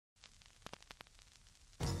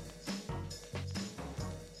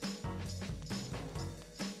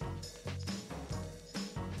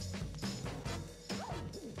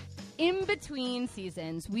in between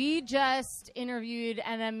seasons, we just interviewed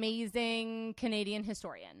an amazing Canadian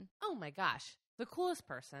historian. Oh my gosh. The coolest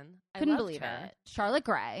person. Couldn't believe it. Charlotte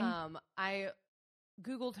Gray. I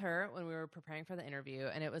Googled her when we were preparing for the interview,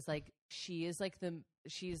 and it was like she's like the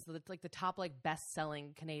top like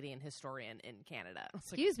best-selling Canadian historian in Canada.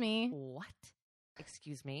 Excuse me. What?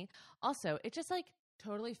 Excuse me. Also, it just like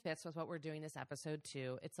totally fits with what we're doing this episode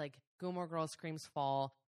too. It's like Gilmore Girls screams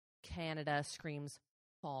fall, Canada screams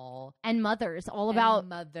fall, and mothers, all about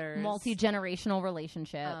multi-generational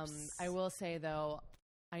relationships. I will say though,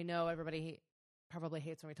 I know everybody probably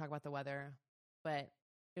hates when we talk about the weather, but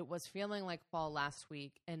it was feeling like fall last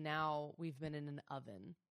week, and now we've been in an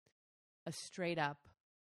oven, a straight up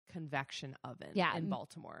convection oven in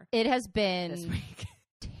Baltimore. It has been this week.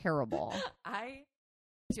 Terrible.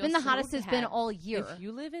 It's feel been the so hottest it's been all year. If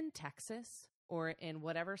you live in Texas or in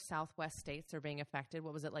whatever Southwest states are being affected,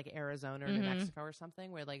 what was it, like Arizona or New Mexico or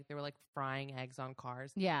something, where like they were like frying eggs on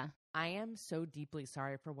cars? Yeah. I am so deeply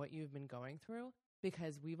sorry for what you've been going through,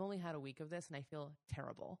 because we've only had a week of this and I feel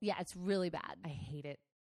terrible. Yeah, it's really bad. I hate it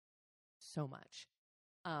so much.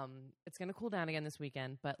 It's gonna cool down again this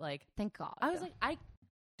weekend, but like, thank God. I was like, I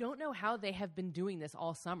don't know how they have been doing this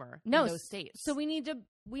all summer in those states. So we need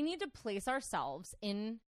to place ourselves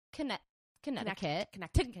in Connecticut.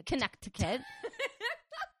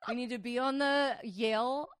 We need to be on the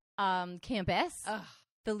Yale campus. Ugh.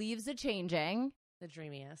 The leaves are changing. The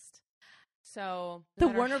dreamiest. So the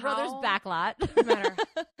Warner Brothers backlot. No matter.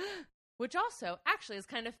 Which also actually is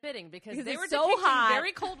kind of fitting because they were so depicting hot.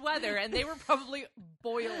 very cold weather and they were probably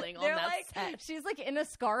boiling on that set. She's like in a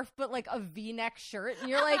scarf but like a V-neck shirt,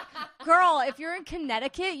 and you're like, girl, if you're in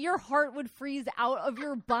Connecticut, your heart would freeze out of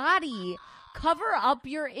your body. Cover up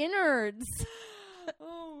your innards.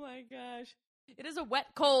 Oh my gosh. It is a wet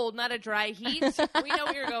cold, not a dry heat. We know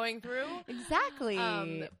what you're going through. Exactly.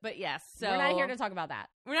 But yes, so we're not here to talk about that.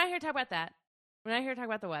 We're not here to talk about that. We're not here to talk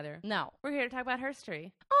about the weather. No. We're here to talk about herstory.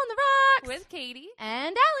 On the rocks. With Katie. And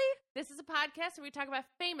Allie. This is a podcast where we talk about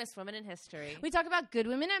famous women in history. We talk about good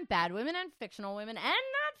women and bad women and fictional women and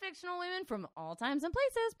not-fictional women from all times and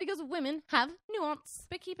places, because women have nuance.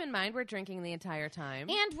 But keep in mind, we're drinking the entire time.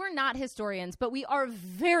 And we're not historians, but we are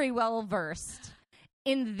very well versed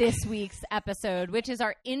in this week's episode, which is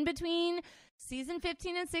our in-between season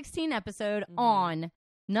 15 and 16 episode on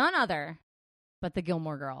none other but the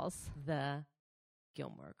Gilmore Girls. The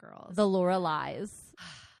Gilmore Girls. The Lorelais.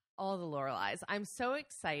 All the Lorelais. I'm so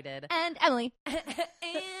excited. And Emily. And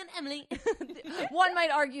Emily. One might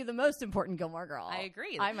argue the most important Gilmore Girl. I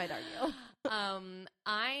agree. I might argue.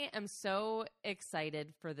 I am so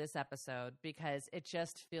excited for this episode because it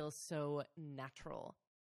just feels so natural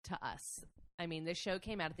to us. I mean, this show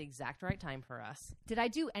came out at the exact right time for us. Did I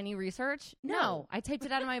do any research? No. I typed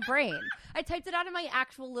it out of my brain. I typed it out of my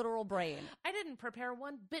actual literal brain. I didn't prepare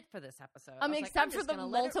one bit for this episode. Except for the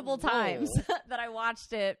multiple times that I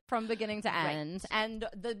watched it from beginning to end. And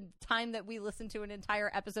the time that we listened to an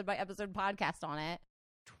entire episode by episode podcast on it.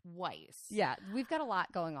 Twice. Yeah, we've got a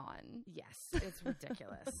lot going on. Yes, it's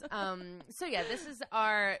ridiculous. So yeah, this is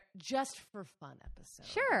our just for fun episode.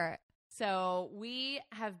 Sure. So we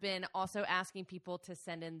have been also asking people to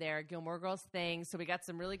send in their Gilmore Girls things. So we got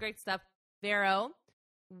some really great stuff. Vero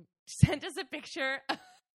sent us a picture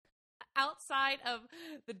outside of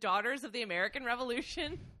the Daughters of the American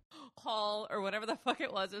Revolution hall or whatever the fuck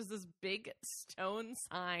it was. It was this big stone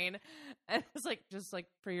sign. And it was like, just like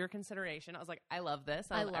for your consideration. I was like, I love this.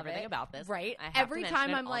 I love everything about this. Right. I have Every to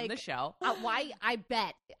time mention I'm it like, on the show. Why? I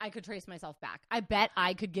bet I could trace myself back. I bet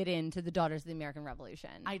I could get into the Daughters of the American Revolution.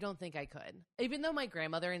 I don't think I could. Even though my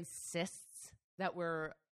grandmother insists that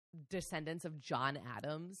we're descendants of John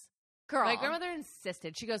Adams. Girl. My grandmother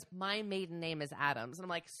insisted. She goes, my maiden name is Adams. And I'm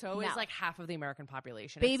like, so is like half of the American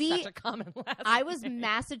population. Baby, it's such a common last I was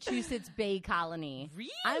Massachusetts Bay Colony. Really?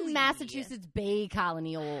 I'm Massachusetts Bay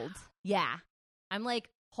Colony old. Yeah. I'm like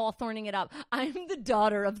Hawthorning it up. I'm the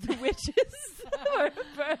daughter of the witches.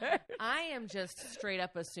 I am just straight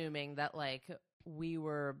up assuming that like we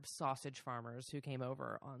were sausage farmers who came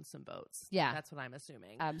over on some boats. Yeah. That's what I'm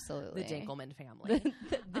assuming. Absolutely. The Dinkelman family.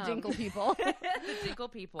 The Dinkle people. The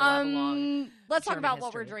Dinkle people. Let's talk about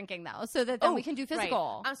what we're drinking, though, so that then we can do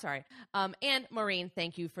physical. Right. I'm sorry. And Maureen,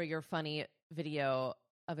 thank you for your funny video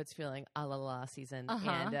of It's Feeling a la la season.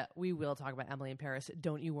 And we will talk about Emily in Paris.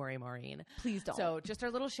 Don't you worry, Maureen. Please don't. So just our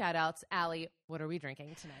little shout outs. Allie, what are we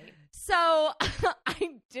drinking tonight? So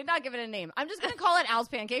I did not give it a name. I'm just going to call it Al's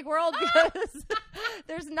Pancake World because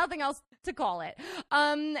there's nothing else to call it.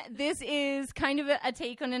 This is kind of a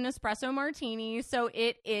take on an espresso martini. So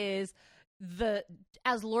it is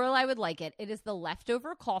as Lorelai would like it, it is the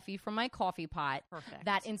leftover coffee from my coffee pot. Perfect.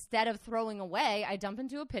 That instead of throwing away, I dump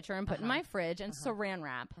into a pitcher and put in my fridge and saran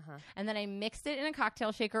wrap. And then I mixed it in a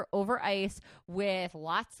cocktail shaker over ice with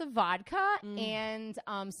lots of vodka and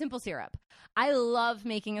simple syrup. I love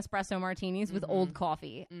making espresso martinis with old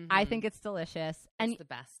coffee. I think it's delicious. And it's the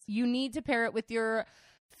best. You need to pair it with your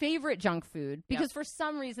favorite junk food because for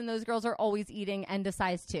some reason those girls are always eating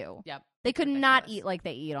Endicize too. Yep. They could not eat like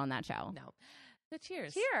they eat on that show. No. So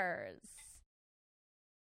cheers. Cheers.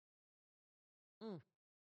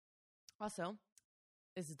 Also,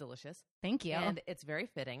 this is delicious. Thank you. And it's very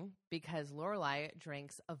fitting because Lorelai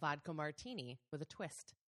drinks a vodka martini with a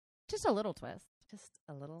twist. Just a little twist. Just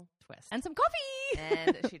a little twist. And some coffee.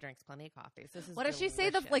 And she drinks plenty of coffee. So this is what does she say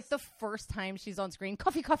the first time she's on screen?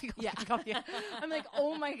 Coffee, coffee, coffee, coffee. I'm like,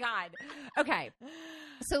 oh my God. Okay.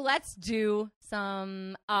 So let's do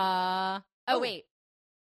some wait.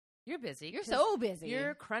 You're busy. You're so busy.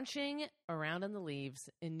 You're crunching around in the leaves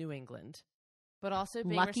in New England, but also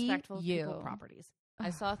being Lucky respectful of you. people's properties. I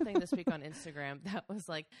saw a thing this week on Instagram that was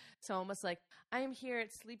like, someone was like, I am here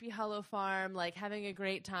at Sleepy Hollow Farm, like having a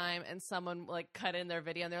great time. And someone like cut in their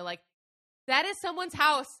video and they're like, that is someone's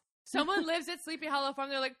house. Someone lives at Sleepy Hollow Farm.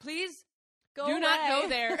 They're like, please do not go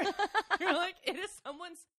there. You're like, it is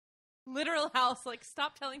someone's literal house. Like,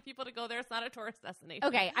 stop telling people to go there. It's not a tourist destination.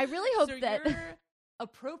 Okay. I really hope that you're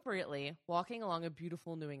appropriately walking along a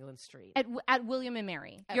beautiful New England street at William and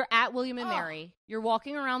Mary. You're at William and Mary. You're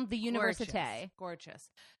walking around the Université. Gorgeous.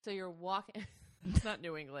 So you're walking. It's not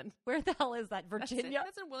New England. Where the hell is that? Virginia?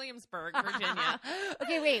 That's in Williamsburg, Virginia.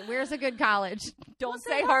 Okay, wait. Where's a good college? Don't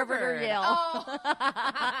say Harvard or Yale.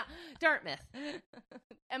 Oh. Dartmouth.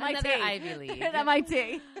 MIT. Another Ivy League. At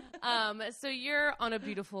MIT. So you're on a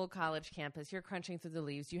beautiful college campus. You're crunching through the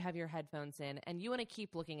leaves. You have your headphones in, and you want to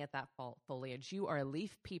keep looking at that foliage. You are a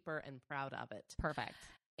leaf peeper and proud of it. Perfect.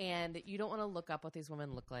 And you don't want to look up what these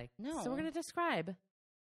women look like. No. So we're going to describe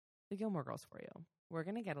the Gilmore Girls for you. We're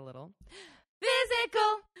going to get a little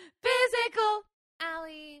physical.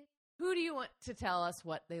 Allie, who do you want to tell us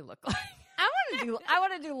what they look like? I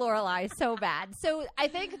want to do Lorelai so bad. So I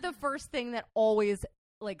think the first thing that always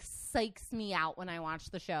like psychs me out when I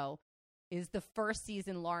watch the show is the first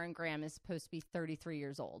season. Lauren Graham is supposed to be 33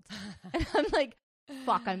 years old, and I'm like,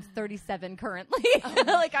 fuck, I'm 37 currently.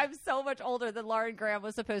 Like, I'm so much older than Lauren Graham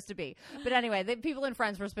was supposed to be. But anyway, the people in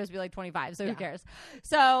Friends were supposed to be like 25, so who cares?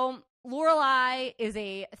 So Lorelai is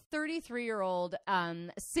a 33-year-old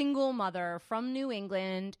single mother from New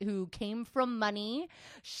England who came from money.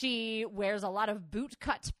 She wears a lot of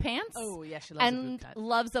boot-cut pants. Oh, yeah, she loves a boot cut.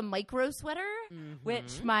 Loves a micro sweater,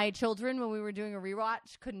 which my children, when we were doing a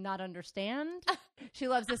rewatch, could not understand. She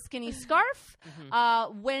loves a skinny scarf.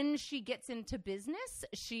 When she gets into business,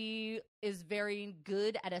 she is very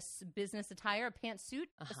good at a business attire, a pantsuit,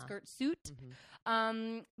 a skirt suit.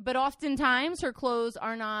 But oftentimes her clothes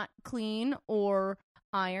are not clean or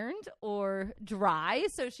ironed or dry,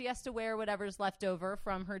 so she has to wear whatever's left over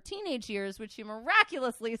from her teenage years, which she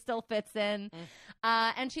miraculously still fits in.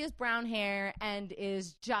 And she has brown hair and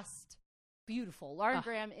is just beautiful. Lauren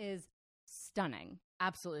Graham is stunning.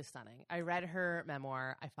 Absolutely stunning. I read her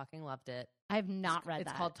memoir. I fucking loved it. I have not read that.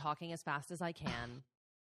 It's called Talking as Fast as I Can,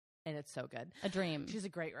 and it's so good. A dream. She's a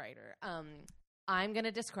great writer. I'm going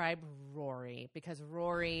to describe Rory because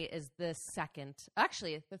Rory is the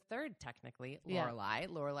third technically,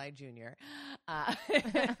 Lorelai Jr.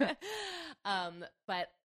 But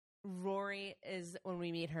Rory is, when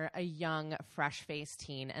we meet her, a young, fresh-faced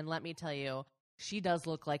teen. And let me tell you, she does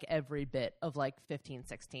look like every bit of like 15,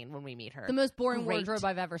 16 when we meet her. The most boring wardrobe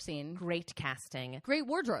I've ever seen. Great casting. Great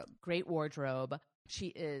wardrobe. Great wardrobe. She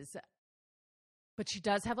is... But she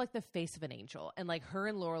does have like the face of an angel. And like her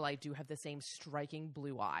and Lorelai do have the same striking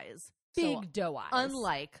blue eyes. Big doe eyes.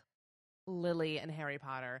 Unlike Lily and Harry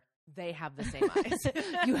Potter, they have the same eyes.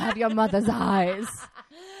 You have your mother's eyes.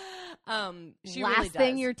 She Last really does.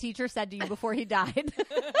 thing your teacher said to you before he died.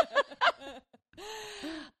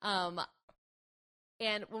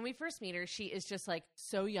 And when we first meet her, she is just like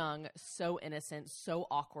so young, so innocent, so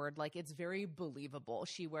awkward. Like, it's very believable.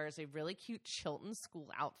 She wears a really cute Chilton school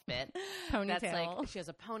outfit. Ponytail. That's like, she has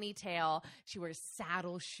a ponytail. She wears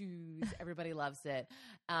saddle shoes. Everybody loves it.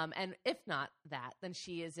 And if not that, then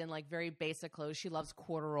she is in like very basic clothes. She loves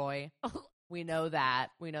corduroy. We know that.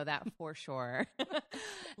 We know that for sure.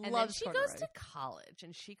 And then she goes to college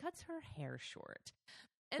and she cuts her hair short.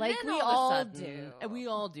 And like then we all do. And we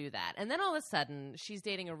all do that. And then all of a sudden, she's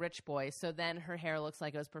dating a rich boy, so then her hair looks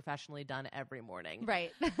like it was professionally done every morning.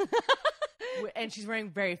 Right. And she's wearing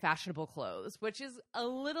very fashionable clothes, which is a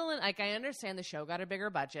little, like, I understand the show got a bigger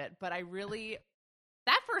budget, but I really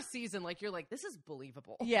that first season, like, you're like, this is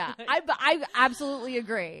believable. Yeah, I absolutely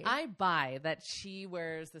agree. I buy that she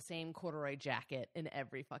wears the same corduroy jacket in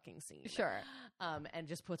every fucking scene. Sure. And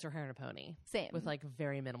just puts her hair in a pony. Same. With, like,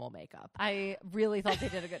 very minimal makeup. I really thought they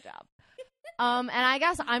did a good job. And I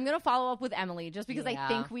guess I'm going to follow up with Emily just because I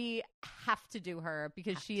think we have to do her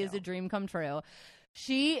because she is a dream come true.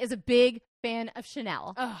 She is a big fan of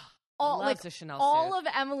Chanel. Loves a Chanel suit. All of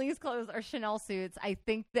Emily's clothes are Chanel suits. I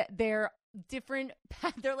think that they're different.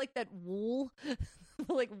 They're like that wool,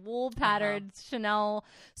 like wool patterned Chanel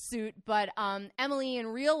suit. But Emily in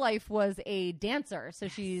real life was a dancer, so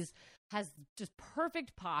has just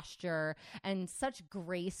perfect posture and such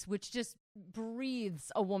grace, which just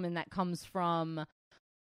breathes a woman that comes from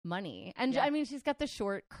money. And I mean, she's got the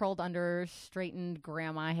short, curled under, straightened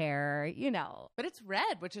grandma hair, you know. But it's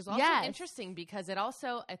red, which is also interesting because it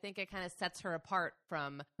also, I think it kind of sets her apart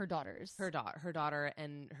from her daughters. Her daughter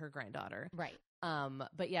and her granddaughter. Right.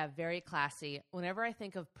 But yeah, very classy. Whenever I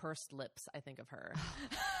think of pursed lips, I think of her.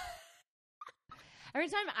 Every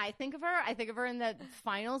time I think of her in that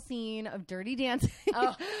final scene of Dirty Dancing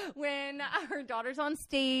when her daughter's on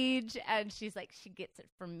stage and she's like, she gets it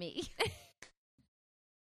from me.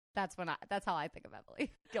 That's how I think of Emily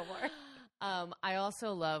Gilmore. I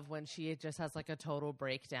also love when she just has like a total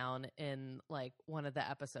breakdown in like one of the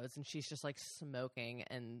episodes and she's just like smoking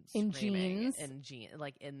and screaming in jeans,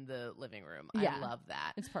 like in the living room. Yeah. I love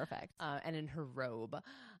that. It's perfect. And in her robe.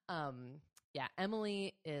 Yeah,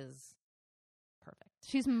 Emily is perfect.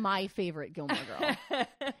 She's my favorite Gilmore Girl.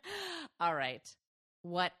 All right.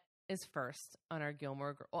 What is first on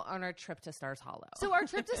our trip to Stars Hollow? So our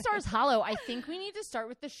trip to Stars Hollow, I think we need to start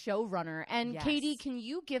with the showrunner. And Katie, can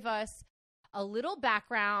you give us a little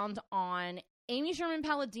background on Amy Sherman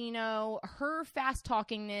Palladino, her fast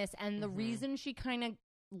talkingness, and the reason she kind of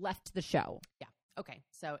left the show? Yeah. Okay.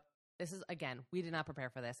 So this is, again, we did not prepare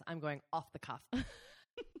for this. I'm going off the cuff.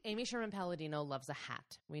 Amy Sherman Palladino loves a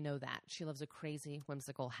hat. We know that. She loves a crazy,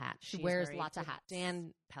 whimsical hat. She wears lots of hats.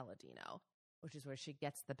 Dan Palladino, which is where she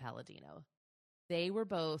gets the Palladino. They were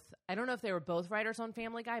both, I don't know if they were both writers on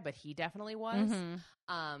Family Guy, but he definitely was.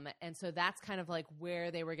 And so that's kind of like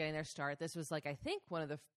where they were getting their start. This was like, I think one of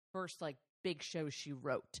the first like big shows she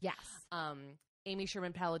wrote. Yes. Amy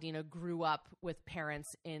Sherman Palladino grew up with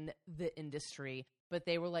parents in the industry, but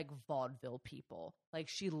they were like vaudeville people. Like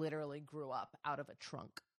she literally grew up out of a trunk.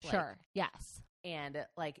 Sure. Yes. And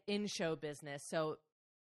like in show business. So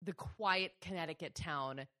the quiet Connecticut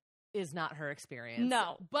town is not her experience.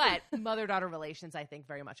 No. But mother-daughter relations, I think,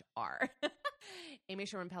 very much are. Amy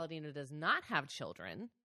Sherman Palladino does not have children.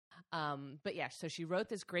 But yeah, so she wrote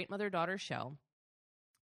this great mother-daughter show.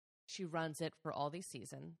 She runs it for all these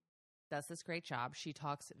seasons. Does this great job. She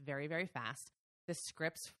talks very, very fast. The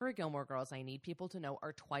scripts for Gilmore Girls, I need people to know,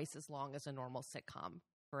 are twice as long as a normal sitcom.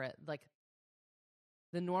 For it, like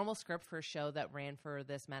the normal script for a show that ran for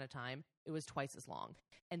this amount of time, it was twice as long,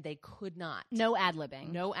 and they could not. No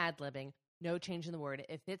ad-libbing. No ad-libbing. No change in the word.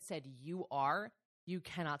 If it said "you are," you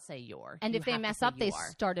cannot say "your." And if they mess up, they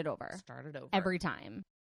start it over. Every time.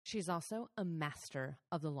 She's also a master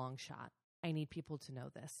of the long shot. I need people to know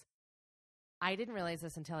this. I didn't realize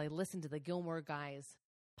this until I listened to the Gilmore Guys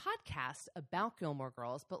podcast about Gilmore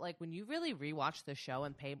Girls, but like when you really rewatch the show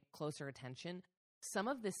and pay closer attention, some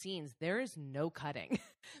of the scenes, there is no cutting.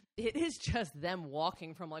 It is just them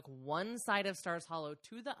walking from like one side of Stars Hollow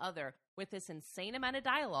to the other with this insane amount of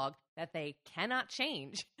dialogue that they cannot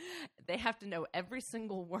change. They have to know every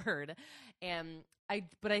single word.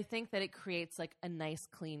 But I think that it creates like a nice,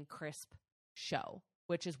 clean, crisp show,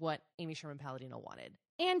 which is what Amy Sherman Palladino wanted.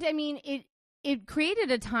 And I mean, it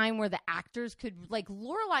created a time where the actors could, like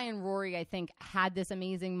Lorelai and Rory, I think, had this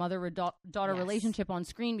amazing mother-daughter relationship on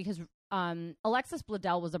screen because Alexis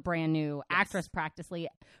Bledel was a brand new actress practically,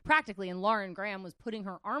 and Lauren Graham was putting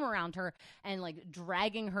her arm around her and like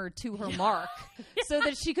dragging her to her mark so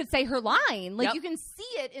that she could say her line. Like you can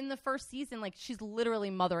see it in the first season. Like she's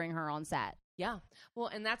literally mothering her on set. Yeah. Well,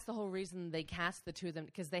 and that's the whole reason they cast the two of them,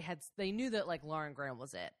 because they knew that like Lauren Graham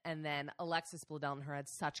was it. And then Alexis Bledel and her had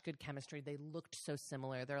such good chemistry. They looked so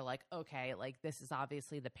similar. They're like, okay, like this is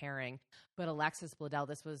obviously the pairing. But Alexis Bledel,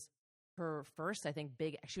 this was her first, I think,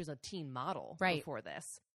 she was a teen model before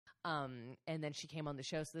this. And then she came on the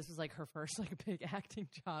show. So this was like her first like big acting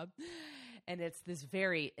job. And it's this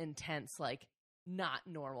very intense, like not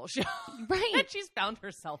normal show that she's found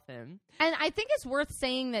herself in. And I think it's worth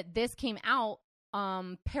saying that this came out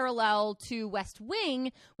parallel to West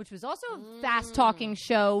Wing, which was also a fast-talking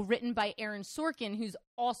show written by Aaron Sorkin, who's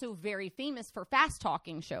also very famous for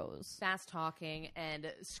fast-talking shows. Fast-talking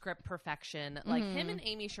and script perfection. Like him and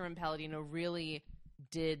Amy Sherman Palladino really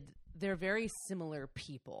did they're very similar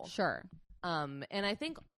people. Sure. And I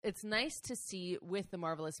think it's nice to see with the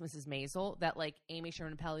Marvelous Mrs. Maisel that like Amy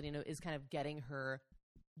Sherman Palladino is kind of getting her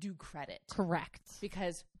due credit. Correct.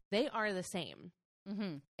 Because they are the same.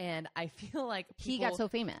 Mm-hmm. And I feel like he got so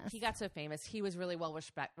famous. He was really well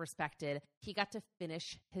respected. He got to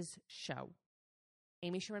finish his show.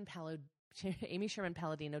 Amy Sherman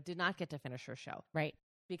Palladino did not get to finish her show. Right.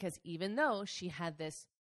 Because even though she had this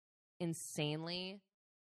insanely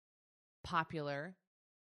popular,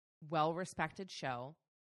 well-respected show,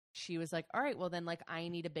 she was like, all right, well then, like, I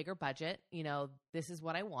need a bigger budget. You know, this is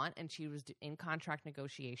what I want. And she was in contract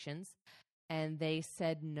negotiations and they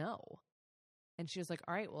said no. And she was like,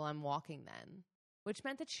 all right, well, I'm walking then. Which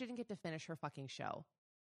meant that she didn't get to finish her fucking show,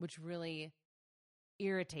 which really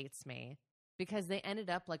irritates me because they ended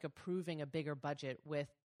up like approving a bigger budget with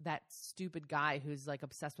that stupid guy who's like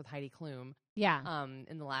obsessed with Heidi Klum. Yeah.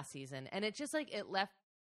 In the last season. And it just like, it left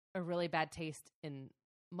a really bad taste in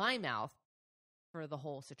my mouth for the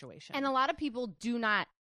whole situation. And a lot of people do not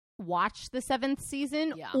watch the 7th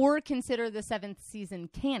season or consider the 7th season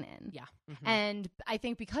canon. Yeah. Mm-hmm. And I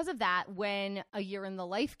think because of that, when A Year in the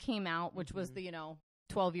Life came out, which was the,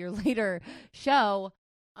 12-year later show,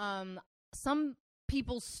 some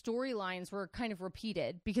people's storylines were kind of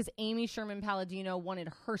repeated because Amy Sherman Palladino wanted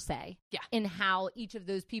her say in how each of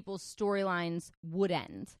those people's storylines would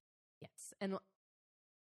end. Yes. And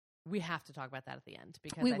we have to talk about that at the end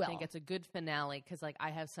because I think it's a good finale because like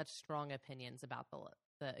I have such strong opinions about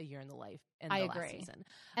the A Year in the Life in the last season.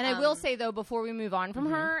 And I will say though, before we move on from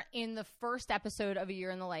her, in the first episode of A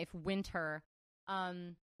Year in the Life, Winter,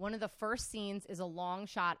 one of the first scenes is a long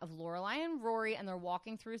shot of Lorelai and Rory, and they're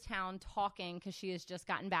walking through town talking because she has just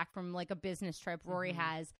gotten back from like a business trip. Rory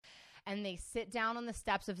has, and they sit down on the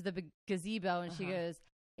steps of the gazebo, and she goes,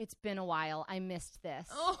 "It's been a while. I missed this."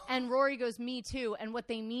 Oh. And Rory goes, "Me too." And what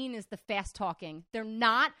they mean is the fast talking. They're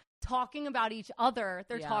not talking about each other.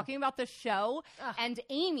 They're talking about the show and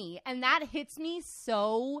Amy. And that hits me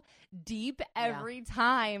so deep every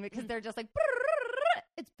time because they're just like,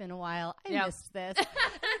 "It's been a while. I missed this."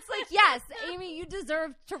 It's like, yes, Amy, you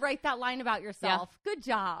deserve to write that line about yourself. Yeah. Good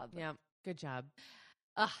job. Yeah, good job.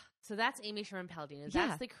 So that's Amy Sherman Palladino.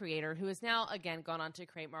 That's the creator who has now, again, gone on to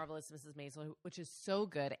create Marvelous Mrs. Maisel, which is so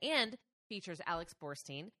good, and features Alex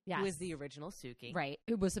Borstein, who is the original Suki. Right,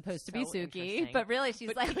 who was supposed to be Suki, but really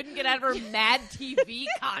she's like... couldn't get out of her Mad TV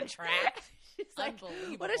contract. She's like,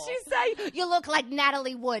 what does she say? You look like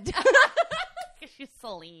Natalie Wood. She's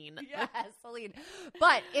Celine. Yes, Celine.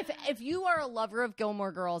 But if you are a lover of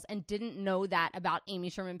Gilmore Girls and didn't know that about Amy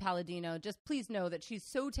Sherman Palladino, just please know that she's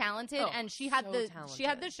so talented, and she had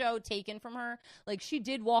the show taken from her. Like, she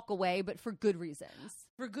did walk away, but for good reasons.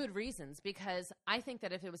 For good reasons, because I think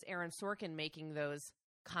that if it was Aaron Sorkin making those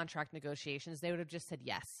contract negotiations, they would have just said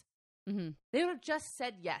yes. Mm-hmm. They would have just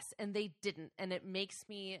said yes, and they didn't, and it makes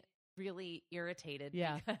me really irritated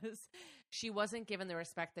because she wasn't given the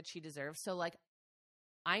respect that she deserves. So, like,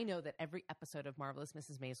 I know that every episode of Marvelous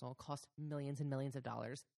Mrs. Maisel cost millions and millions of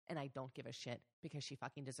dollars, and I don't give a shit because she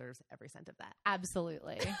fucking deserves every cent of that.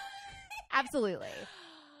 Absolutely. Absolutely.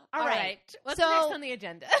 All right. What's next on the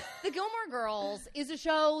agenda? The Gilmore Girls is a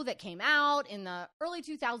show that came out in the early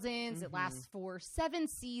 2000s. Mm-hmm. It lasts for 7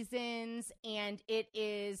 seasons, and it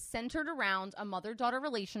is centered around a mother-daughter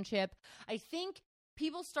relationship. I think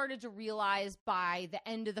people started to realize by the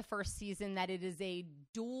end of the first season that it is a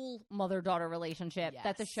dual mother-daughter relationship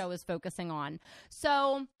that the show is focusing on.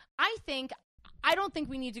 So I don't think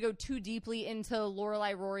we need to go too deeply into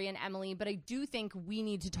Lorelai, Rory, and Emily, but I do think we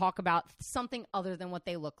need to talk about something other than what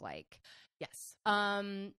they look like. Yes.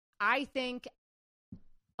 I think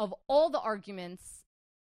of all the arguments,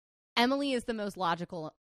 Emily is the most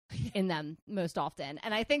logical in them most often.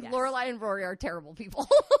 And I think Lorelai and Rory are terrible people.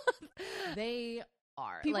 They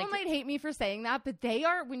are. People might hate me for saying that, but they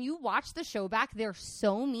are, when you watch the show back, they're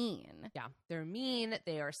so mean. Yeah. They're mean.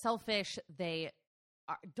 They are selfish. They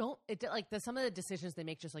are, some of the decisions they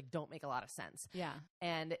make just like don't make a lot of sense. Yeah.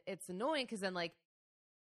 And it's annoying because then like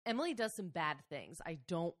Emily does some bad things. I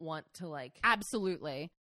don't want to like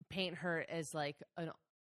absolutely paint her as like an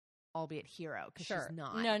albeit hero because she's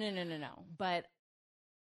not. No. But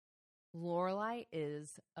Lorelai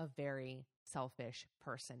is a very selfish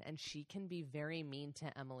person, and she can be very mean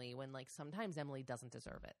to Emily when like sometimes Emily doesn't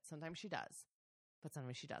deserve it. Sometimes she does, but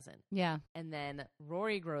sometimes she doesn't. Yeah. And then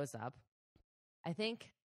Rory grows up. I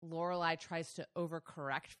think Lorelai tries to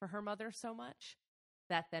overcorrect for her mother so much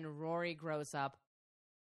that then Rory grows up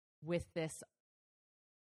with this.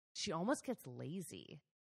 She almost gets lazy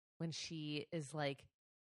when she is like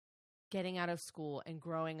getting out of school and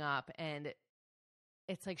growing up, and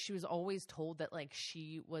it's like she was always told that like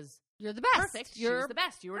she was You're the best. perfect. She was the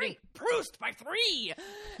best. You were getting Proust by 3,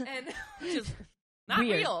 and just not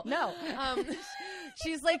Weird. real. No.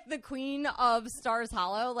 She's like the queen of Stars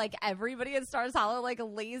Hollow. Like everybody at Stars Hollow like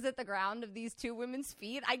lays at the ground of these 2 women's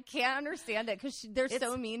feet. I can't understand it because they're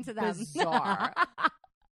so mean to them. Bizarre.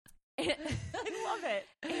 I love it.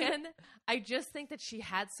 And I just think that she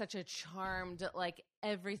had such a charmed, like,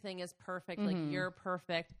 everything is perfect, like, you're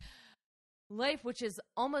perfect life, which is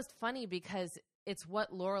almost funny because it's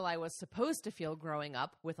what Lorelai was supposed to feel growing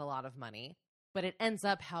up with a lot of money, but it ends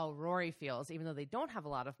up how Rory feels, even though they don't have a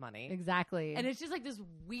lot of money. Exactly. And it's just like this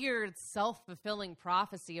weird self-fulfilling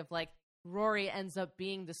prophecy of, like, Rory ends up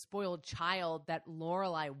being the spoiled child that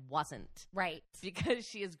Lorelai wasn't. Right. Because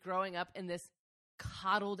she is growing up in this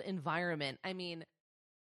coddled environment. I mean,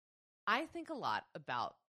 I think a lot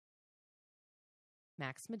about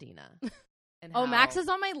Max Medina. And Max is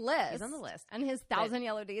on my list. He's on the list. And his 1,000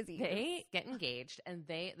 Yellow Daisies. They get engaged, and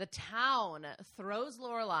the town throws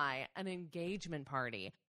Lorelai an engagement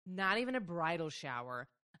party. Not even a bridal shower,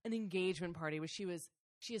 an engagement party where she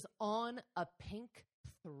is on a pink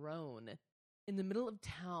throne in the middle of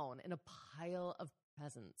town in a pile of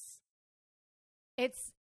presents.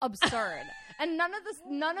 It's absurd. And none of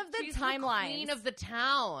the She's timelines. The queen of the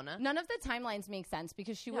town. None of the timelines make sense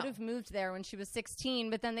because she would have moved there when she was 16,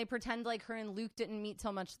 but then they pretend like her and Luke didn't meet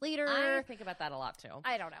till much later. I think about that a lot too.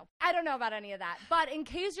 I don't know. I don't know about any of that. But in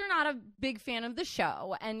case you're not a big fan of the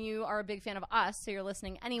show and you are a big fan of us, so you're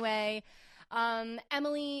listening anyway,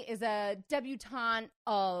 Emily is a debutante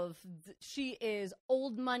she is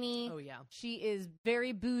old money. Oh, yeah. She is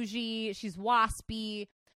very bougie. She's waspy.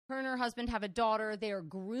 Her and her husband have a daughter. They are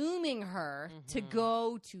grooming her to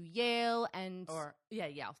go to Yale and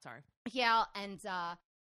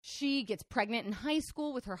she gets pregnant in high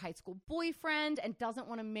school with her high school boyfriend and doesn't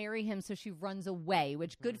want to marry him, so she runs away,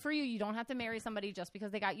 which good for you. You don't have to marry somebody just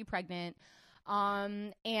because they got you pregnant.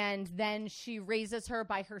 And then she raises her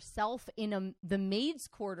by herself in the maid's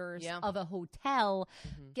quarters of a hotel,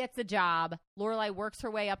 gets a job. Lorelai works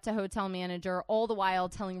her way up to hotel manager, all the while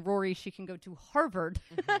telling Rory she can go to Harvard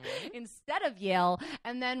instead of Yale.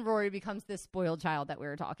 And then Rory becomes this spoiled child that we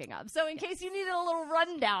were talking of. So in case you needed a little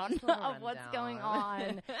rundown of what's going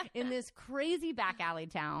on in this crazy back alley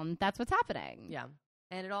town, that's what's happening. Yeah.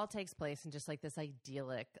 And it all takes place in just like this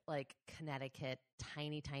idyllic, like Connecticut,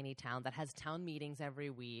 tiny, tiny town that has town meetings every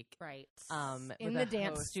week. Right. In the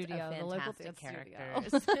dance studio, the local dance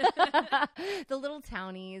characters. The little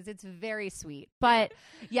townies. It's very sweet. But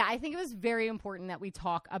yeah, I think it was very important that we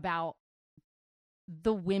talk about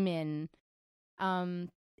the women. I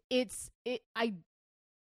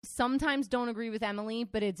sometimes don't agree with Emily,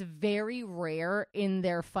 but it's very rare in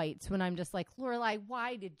their fights when I'm just like, Lorelai,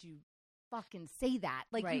 why did you fucking say that?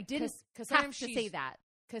 Like, you didn't have to say that.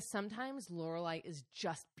 Because sometimes Lorelai is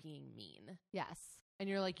just being mean. Yes. And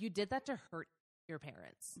you're like, you did that to hurt your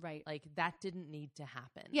parents. Right. Like, that didn't need to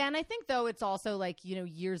happen. Yeah, and I think, though, it's also, like,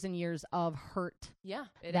 years and years of hurt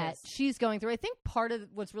that she's going through. I think part of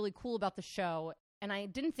what's really cool about the show, and I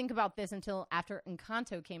didn't think about this until after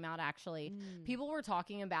Encanto came out, actually, people were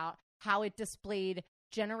talking about how it displayed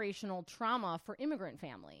generational trauma for immigrant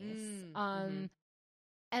families.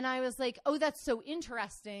 And I was like, oh, that's so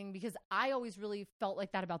interesting, because I always really felt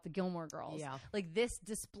like that about the Gilmore Girls. Yeah. Like, this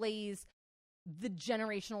displays the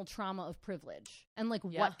generational trauma of privilege and, like,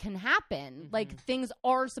 what can happen. Like, things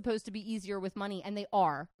are supposed to be easier with money, and they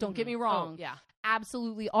are. Don't get me wrong. Oh, yeah.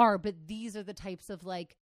 Absolutely are. But these are the types of,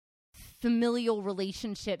 like, familial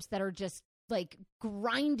relationships that are just, like,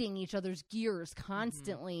 grinding each other's gears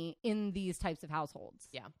constantly in these types of households.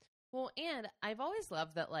 Yeah. Well, and I've always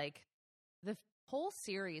loved that, like, the whole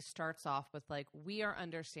series starts off with, like, we are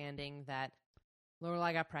understanding that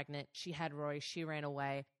Lorelai got pregnant, she had Rory, she ran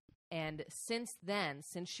away, and since then,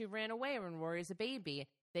 since she ran away when Rory's a baby,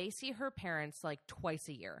 they see her parents, like, twice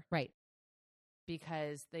a year. Right.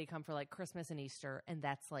 Because they come for, like, Christmas and Easter, and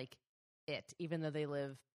that's, like, it, even though they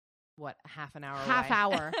live, what, half an hour away? Half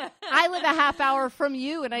hour. I live a half hour from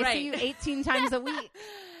you, and I see you 18 times a week.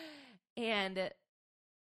 And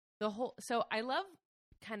so I love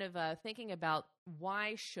kind of thinking about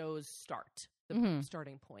why shows start, the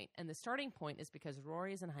starting point. And the starting point is because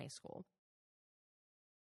Rory's in high school.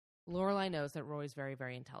 Lorelai knows that Rory's very,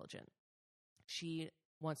 very intelligent. She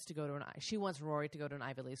wants Rory to go to an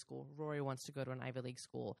Ivy League school. Rory wants to go to an Ivy League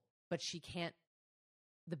school, but she can't.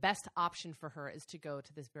 The best option for her is to go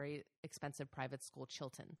to this very expensive private school,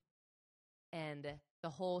 Chilton. And the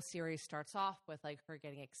whole series starts off with, like, her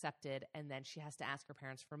getting accepted, and then she has to ask her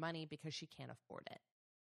parents for money because she can't afford it.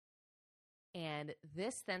 And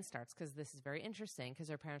this then starts, because this is very interesting, because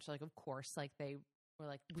her parents are like, of course, like, they We're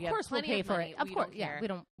like, of course we'll pay for it. Of course, yeah, we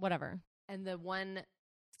don't, whatever. And the one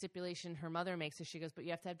stipulation her mother makes is she goes, but you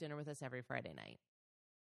have to have dinner with us every Friday night.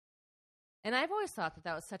 And I've always thought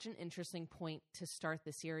that was such an interesting point to start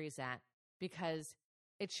the series at, because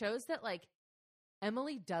it shows that, like,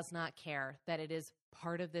 Emily does not care that it is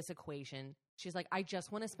part of this equation. She's like, I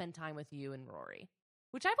just want to spend time with you and Rory,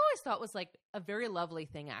 which I've always thought was, like, a very lovely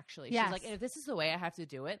thing, actually. Yes. She's like, and if this is the way I have to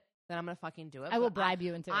do it, then I'm going to fucking do it. I will bribe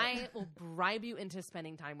you into it. I will bribe you into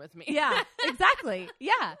spending time with me. Yeah, exactly.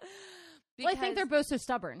 Yeah. Well, I think they're both so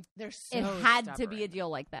stubborn. They're so It had stubborn. to be a deal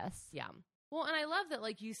like this. Yeah. Well, and I love that,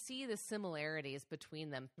 like, you see the similarities between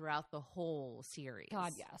them throughout the whole series.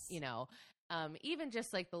 God, yes. You know, even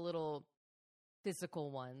just, like, the little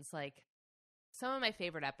physical ones. Like, some of my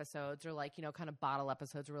favorite episodes are, like, you know, kind of bottle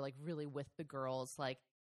episodes where, like, really with the girls. Like,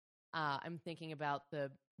 I'm thinking about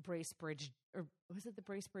the Bracebridge, or was it the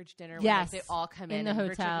Bracebridge dinner? Yes. Where, like, they all come in the and hotel.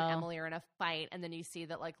 Richard and Emily are in a fight, and then you see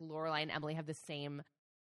that, like, Lorelai and Emily have the same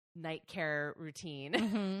night care routine.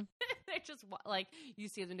 Mm-hmm. They're just, like, you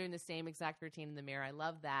see them doing the same exact routine in the mirror. I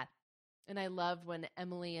love that. And I loved when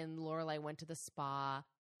Emily and Lorelai went to the spa,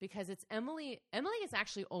 because it's Emily is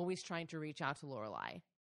actually always trying to reach out to Lorelai,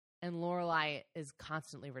 and Lorelai is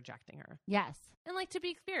constantly rejecting her. Yes. And, like, to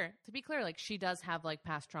be clear, like, she does have, like,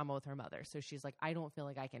 past trauma with her mother. So she's like, I don't feel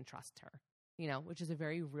like I can trust her, you know, which is a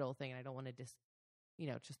very real thing. And I don't want to just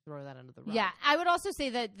throw that under the rug. Yeah. I would also say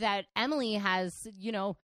that Emily has, you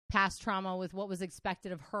know, past trauma with what was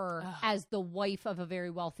expected of her as the wife of a very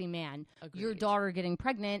wealthy man. Agreed. Your daughter getting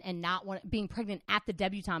pregnant and being pregnant at the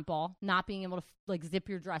debutante ball, not being able to, like, zip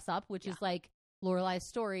your dress up, which is, like, Lorelai's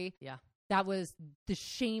story. Yeah. That was the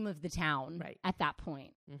shame of the town at that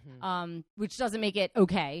point, which doesn't make it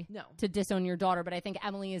okay to disown your daughter. But I think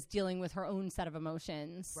Emily is dealing with her own set of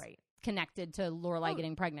emotions connected to Lorelai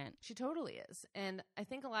getting pregnant. She totally is. And I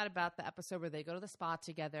think a lot about the episode where they go to the spa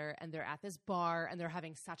together and they're at this bar and they're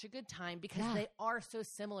having such a good time because they are so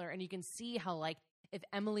similar. And you can see how, like, if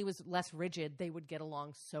Emily was less rigid, they would get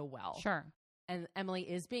along so well. Sure. And Emily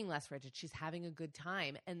is being less rigid. She's having a good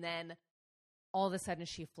time. And then all of a sudden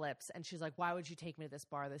she flips and she's like, why would you take me to this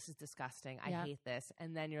bar? This is disgusting. I hate this.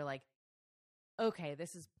 And then you're like, okay,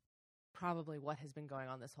 this is probably what has been going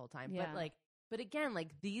on this whole time. Yeah. But again,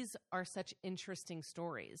 like, these are such interesting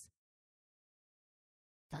stories.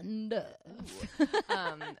 Thunder.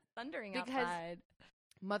 Thundering because outside.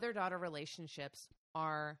 Mother-daughter relationships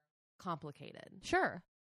are complicated. Sure.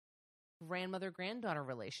 Grandmother-granddaughter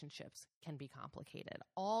relationships can be complicated.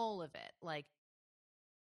 All of it. Like,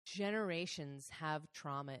 generations have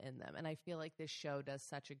trauma in them. And I feel like this show does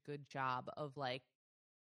such a good job of, like,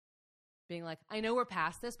 being like, I know we're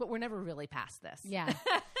past this, but we're never really past this. Yeah.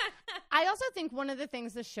 I also think one of the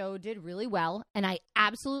things the show did really well, and I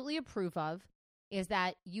absolutely approve of, is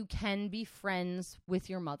that you can be friends with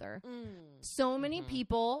your mother. So many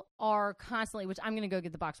people are constantly, which I'm going to go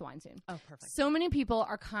get the box of wine soon. Oh, perfect. So many people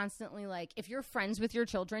are constantly like, if you're friends with your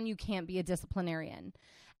children, you can't be a disciplinarian.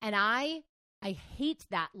 And I hate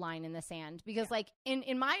that line in the sand because, like,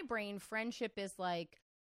 in my brain, friendship is like,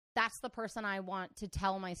 that's the person I want to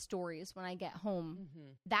tell my stories when I get home.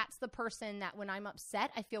 That's the person that when I'm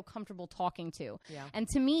upset, I feel comfortable talking to. Yeah. And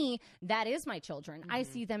to me, that is my children. I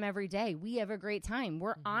see them every day. We have a great time.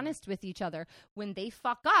 We're honest with each other. When they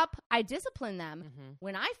fuck up, I discipline them.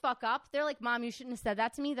 When I fuck up, they're like, Mom, you shouldn't have said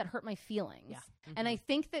that to me. That hurt my feelings. Yeah. And I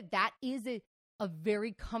think that is a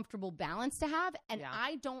very comfortable balance to have. And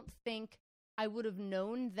I don't think I would have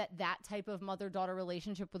known that type of mother-daughter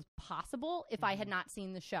relationship was possible if I had not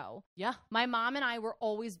seen the show. Yeah. My mom and I were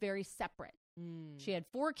always very separate. She had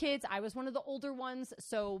 4 kids. I was one of the older ones.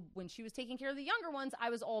 So when she was taking care of the younger ones,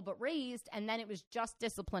 I was all but raised. And then it was just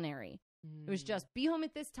disciplinary. It was just be home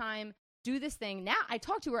at this time, do this thing. Now I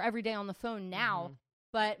talk to her every day on the phone now,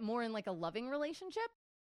 but more in, like, a loving relationship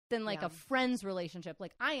than, like, a friends relationship.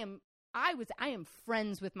 Like, I am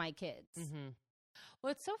friends with my kids.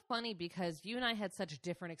 Well, it's so funny because you and I had such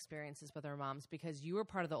different experiences with our moms because you were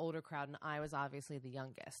part of the older crowd and I was obviously the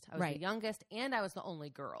youngest. I was the youngest and I was the only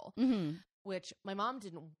girl, which my mom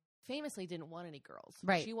famously didn't want any girls.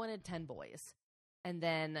 Right. She wanted 10 boys. And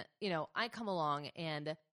then, you know, I come along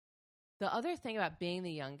and the other thing about being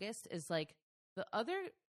the youngest is, like, the other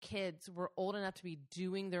kids were old enough to be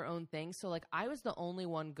doing their own thing. So, like, I was the only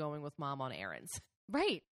one going with Mom on errands.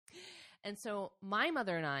 Right. And so my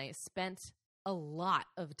mother and I spent a lot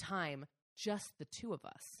of time, just the two of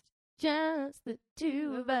us. Just the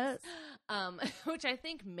two of us. Which I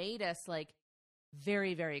think made us, like,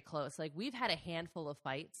 very, very close. Like, we've had a handful of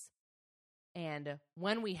fights, and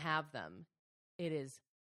when we have them, it is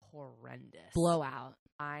horrendous. Blowout.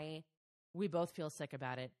 I we both feel sick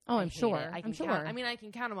about it. Oh, I I'm hate sure. it. I can I'm sure. count, I mean, I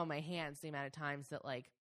can count them on my hands the amount of times that, like,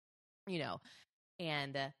 you know,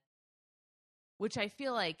 and which I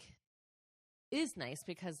feel like is nice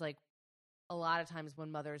because, like, a lot of times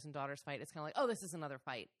when mothers and daughters fight, it's kind of like, oh, this is another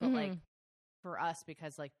fight. But like for us,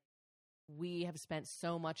 because like we have spent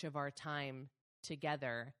so much of our time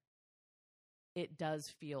together, it does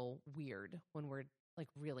feel weird when we're like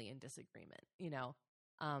really in disagreement, you know?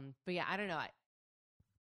 But yeah, I don't know.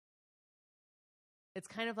 It's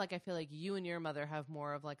kind of like I feel like you and your mother have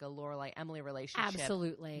more of like a Lorelai Emily relationship.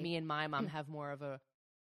 Absolutely. Me and my mom have more of a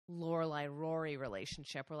Lorelai Rory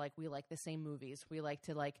relationship where like we like the same movies. We like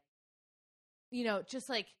to like, you know, just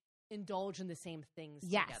like indulge in the same things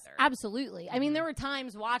together. Absolutely. I mean, there were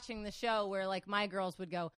times watching the show where like my girls would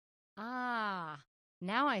go,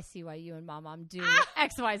 now I see why you and mom do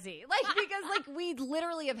XYZ. Like, because like we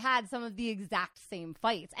literally have had some of the exact same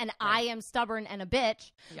fights, and I am stubborn and a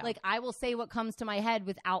bitch. Yeah. Like, I will say what comes to my head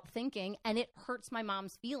without thinking, and it hurts my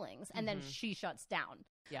mom's feelings, and then she shuts down.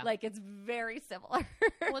 Yeah. Like, it's very similar.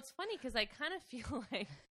 Well, it's funny because I kind of feel like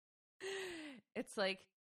it's like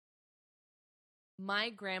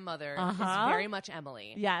my grandmother is very much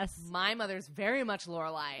Emily. Yes. My mother's very much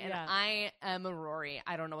Lorelai, and I am a Rory.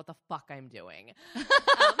 I don't know what the fuck I'm doing.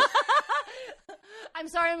 I'm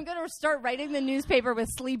sorry. I'm going to start writing the newspaper with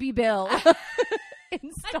Sleepy Bill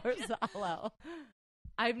in Stars Hollow.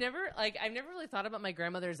 I've never really thought about my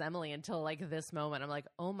grandmother's Emily until like this moment. I'm like,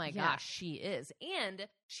 oh my gosh, she is. And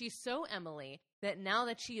she's so Emily that now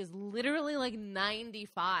that she is literally like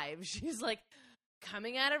 95, she's like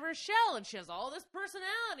coming out of her shell and she has all this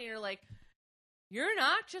personality. You're like, you're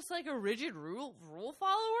not just like a rigid rule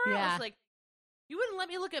follower. I was like, you wouldn't let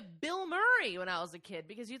me look at Bill Murray when I was a kid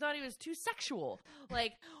because you thought he was too sexual.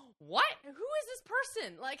 Like, what? Who is this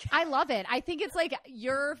person? Like, I love it. I think it's like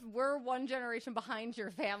we're one generation behind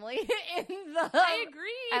your family in the I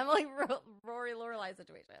agree. Emily Rory Lorelai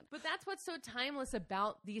situation. But that's what's so timeless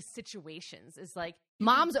about these situations is like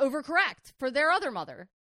moms overcorrect for their other mother.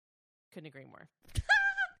 Couldn't agree more.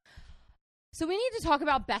 So we need to talk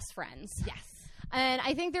about best friends. Yes. And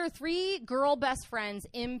I think there are 3 girl best friends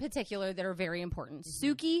in particular that are very important.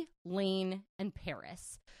 Suki, Lane, and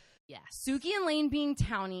Paris. Yes. Suki and Lane being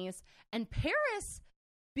townies, and Paris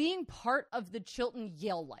being part of the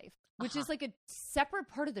Chilton-Yale life, which is like a separate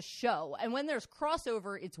part of the show. And when there's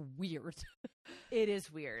crossover, it's weird. It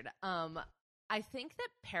is weird. I think that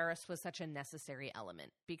Paris was such a necessary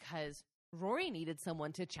element because Rory needed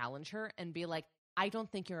someone to challenge her and be like, I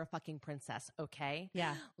don't think you're a fucking princess, okay?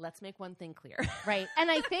 Yeah. Let's make one thing clear. Right.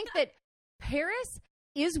 And I think that Paris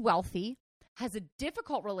is wealthy, has a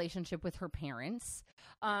difficult relationship with her parents,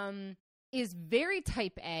 is very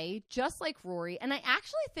type A, just like Rory. And I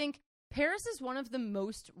actually think Paris is one of the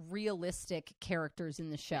most realistic characters in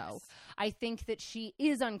the show. Yes. I think that she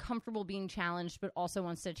is uncomfortable being challenged, but also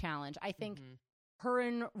wants to challenge. I think her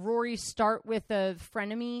and Rory start with a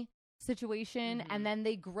frenemy situation, and then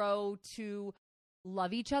they grow to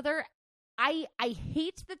love each other. I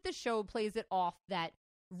hate that the show plays it off that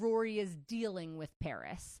Rory is dealing with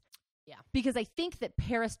Paris. Yeah. Because I think that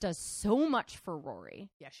Paris does so much for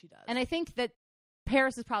Rory. Yeah, she does. And I think that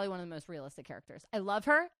Paris is probably one of the most realistic characters. I love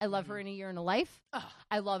her. I love her in A Year in a Life. Oh.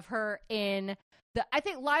 I love her in I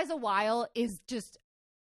think Liza Weil is just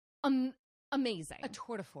amazing. A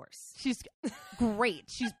tour de force. She's great.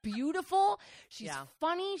 She's beautiful. She's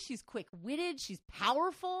funny. She's quick-witted. She's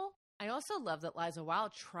powerful. I also love that Liza Weil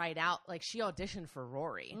tried out, like she auditioned for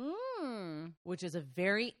Rory, which is a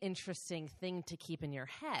very interesting thing to keep in your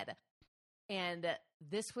head. And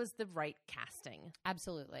this was the right casting.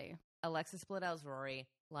 Absolutely. Alexis Bledel as Rory,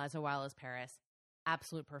 Liza Weil as Paris.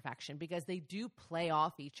 Absolute perfection because they do play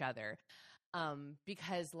off each other.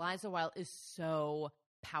 Because Liza Weil is so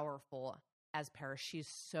powerful as Paris. She's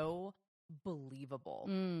so believable.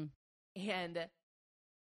 And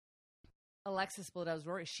Alexis Bledel as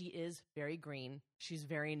Rory, she is very green. She's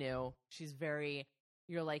very new. She's very,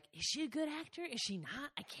 you're like, is she a good actor? Is she not?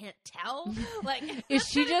 I can't tell. Like, is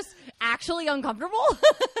she just actually uncomfortable?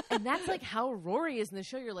 And that's like how Rory is in the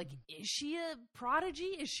show. You're like, is she a prodigy?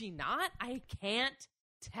 Is she not? I can't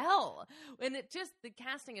tell. And the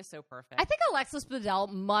casting is so perfect. I think Alexis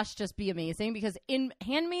Bledel must just be amazing because in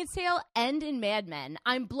Handmaid's Tale and in Mad Men,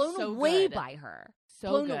 I'm blown away by her. So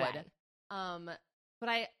blown good. Away. But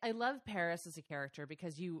I love Paris as a character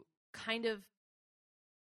because you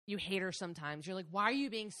hate her sometimes. You're like, why are you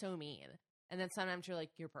being so mean? And then sometimes you're like,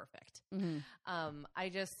 you're perfect. And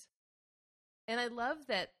I love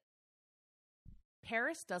that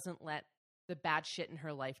Paris doesn't let the bad shit in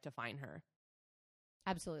her life define her.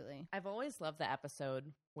 Absolutely. I've always loved the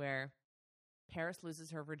episode where Paris loses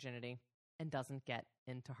her virginity. and doesn't get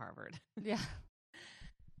into Harvard. Yeah.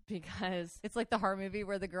 Because it's like the horror movie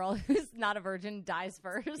where the girl who's not a virgin dies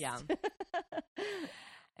first. Yeah.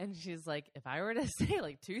 And she's like, if I were to say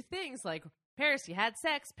like two things, like Paris, you had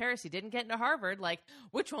sex, Paris, you didn't get into Harvard, like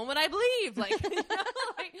which one would I believe? Like, you know,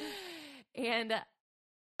 like, and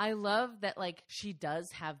I love that like she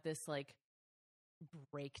does have this like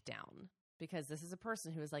breakdown, because this is a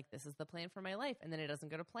person who is like, this is the plan for my life, and then it doesn't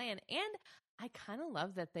go to plan. And I kind of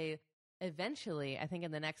love that they eventually, I think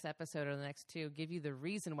in the next episode or the next two, give you the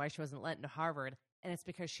reason why she wasn't let into Harvard. And it's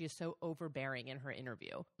because she is so overbearing in her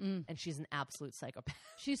interview. And she's an absolute psychopath.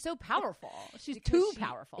 She's so powerful. She's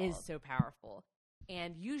powerful. Is so powerful.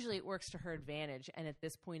 And usually it works to her advantage. And at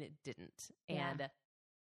this point it didn't. And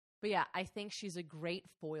but yeah, I think she's a great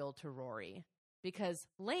foil to Rory, because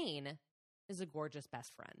Lane is a gorgeous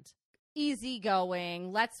best friend.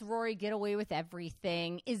 Easygoing, lets Rory get away with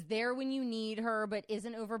everything, is there when you need her, but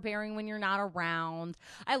isn't overbearing when you're not around.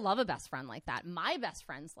 I love a best friend like that. My best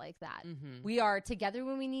friend's like that. We are together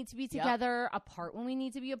when we need to be together, apart when we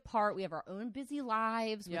need to be apart. We have our own busy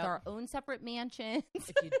lives with our own separate mansions.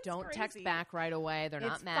 If you don't text back right away, they're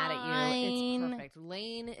not mad at you. It's perfect.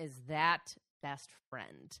 Lane is that best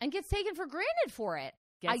friend. And gets taken for granted for it.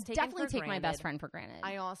 I definitely take my best friend for granted.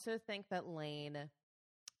 I also think that Lane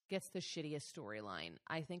gets the shittiest storyline,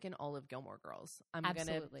 I think, in all of Gilmore Girls. I'm going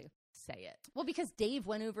to say it. Well, because Dave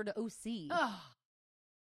went over to OC. Oh,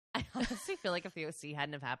 I honestly feel like if the OC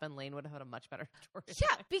hadn't have happened, Lane would have had a much better story.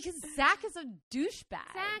 Yeah, because Zach is a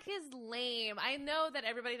douchebag. Zach is lame. I know that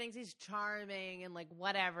everybody thinks he's charming and like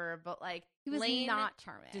whatever, but like he was Lane not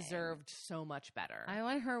charming. Deserved so much better. I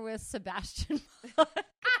want her with Sebastian.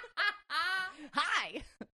 Hi.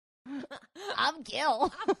 I'm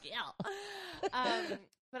Gil.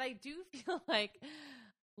 But I do feel like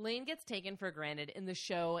Lane gets taken for granted in the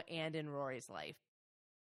show and in Rory's life.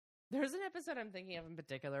 There's an episode I'm thinking of in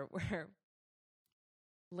particular where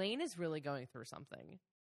Lane is really going through something.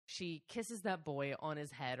 She kisses that boy on his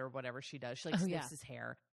head or whatever she does. She like sniffs his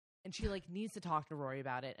hair. And she like needs to talk to Rory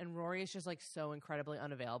about it. And Rory is just like so incredibly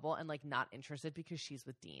unavailable and like not interested because she's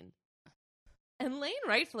with Dean. And Lane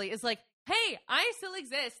rightfully is like, hey, I still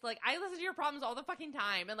exist. Like, I listen to your problems all the fucking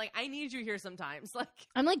time. And, like, I need you here sometimes. Like,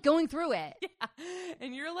 I'm, like, going through it. Yeah.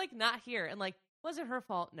 And you're, like, not here. And, like, was it her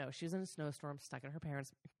fault? No, she was in a snowstorm stuck in her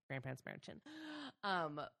grandparents' mansion.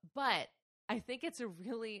 But I think it's a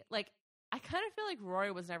really, like, I kind of feel like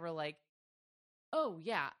Rory was never like, oh,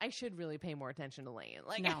 yeah, I should really pay more attention to Lane.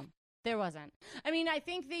 Like, no. There wasn't. I mean, I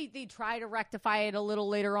think they try to rectify it a little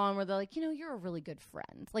later on where they're like, you know, you're a really good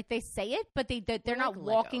friend. Like, they say it, but they're not like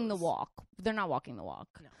walking Legos. the walk. They're not walking the walk.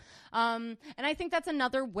 No. And I think that's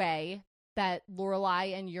another way that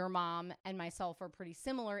Lorelai and your mom and myself are pretty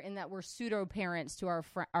similar in that we're pseudo-parents to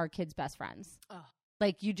our kids' best friends. Oh.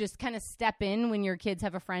 Like, you just kind of step in when your kids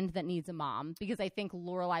have a friend that needs a mom. Because I think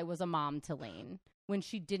Lorelai was a mom to Lane when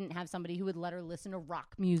she didn't have somebody who would let her listen to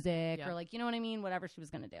rock music or, like, you know what I mean? Whatever she was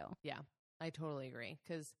going to do. Yeah, I totally agree.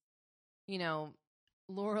 Because, you know,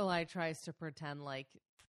 Lorelai tries to pretend like,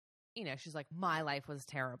 you know, she's like, my life was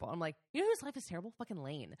terrible. I'm like, you know whose life is terrible? Fucking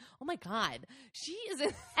Lane. Oh, my God. She is in...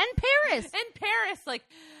 And Paris. And Paris.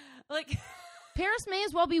 Like... Paris may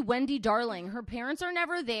as well be Wendy Darling. Her parents are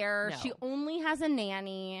never there. No. She only has a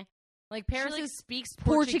nanny. Like, Paris she, like, is speaks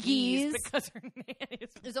Portuguese because her nanny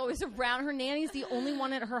is always around. Her nanny's the only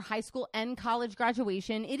one at her high school and college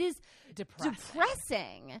graduation. It is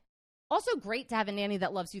depressing. Also great to have a nanny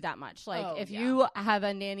that loves you that much. Like, if you have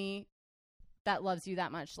a nanny that loves you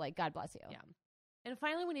that much, like, God bless you. Yeah. And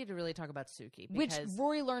finally, we need to really talk about Suki. Which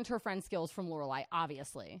Rory learned her friend skills from Lorelai,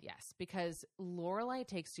 obviously. Yes, because Lorelai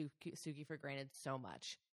takes Suki for granted so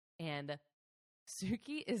much. And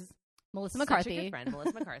Suki is Melissa McCarthy. Such a good friend,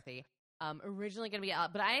 Melissa McCarthy. Originally going to be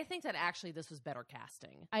out, but I think that actually this was better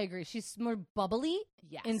casting. I agree. She's more bubbly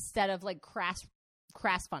instead of like crass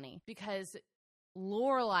funny. Because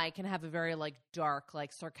Lorelai can have a very like dark,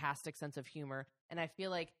 like sarcastic sense of humor, and I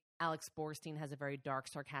feel like Alex Borstein has a very dark,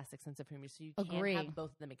 sarcastic sense of humor, so you can't have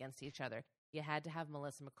both of them against each other. You had to have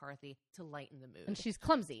Melissa McCarthy to lighten the mood. And she's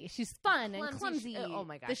clumsy. She's fun and clumsy. Oh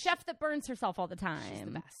my gosh. The chef that burns herself all the time. She's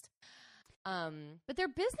the best. But they're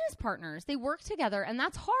business partners. They work together, and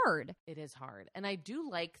that's hard. It is hard. And I do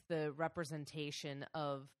like the representation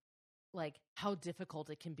of like how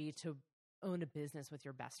difficult it can be to own a business with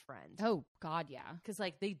your best friend. Oh, God, yeah. Because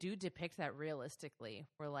like they do depict that realistically,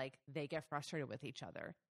 where like they get frustrated with each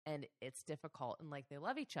other. And it's difficult, and like they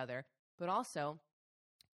love each other, but also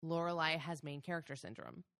Lorelai has main character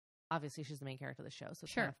syndrome. Obviously, she's the main character of the show, so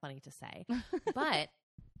it's kind of funny to say. But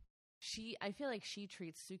I feel like she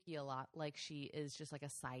treats Suki a lot like she is just like a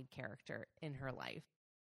side character in her life.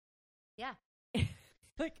 Yeah.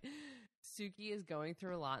 Like, Suki is going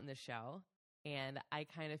through a lot in the show, and I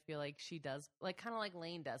kind of feel like she does, like, kind of like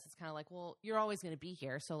Lane does. It's kind of like, well, you're always going to be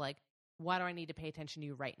here, so, like, why do I need to pay attention to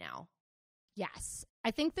you right now? Yes.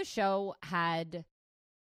 I think the show had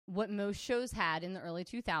what most shows had in the early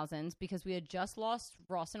 2000s, because we had just lost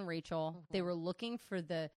Ross and Rachel. Mm-hmm. They were looking for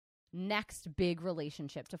the next big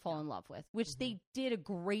relationship to fall in love with, which they did a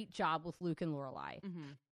great job with Luke and Lorelai.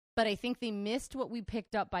 But I think they missed what we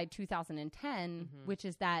picked up by 2010, which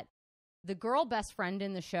is that the girl best friend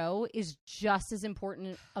in the show is just as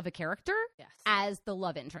important of a character as the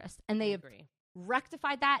love interest. And they have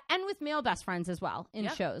rectified that, and with male best friends as well in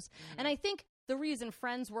shows. And I think the reason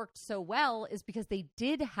Friends worked so well is because they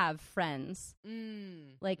did have friends,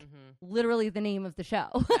 like literally the name of the show.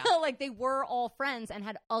 Like, they were all friends and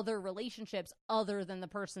had other relationships other than the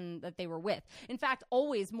person that they were with. In fact,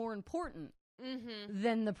 always more important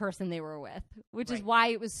than the person they were with, which is why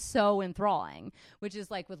it was so enthralling. Which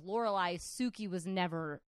is like with Lorelai, Suki was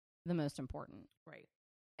never the most important. Right.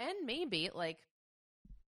 And maybe, like,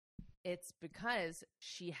 it's because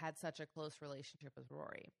she had such a close relationship with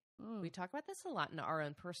Rory. We talk about this a lot in our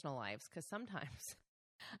own personal lives, because sometimes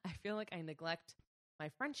I feel like I neglect my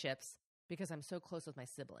friendships because I'm so close with my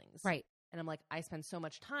siblings. Right. And I'm like, I spend so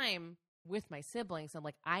much time with my siblings. I'm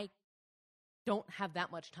like, I don't have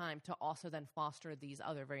that much time to also then foster these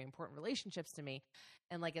other very important relationships to me.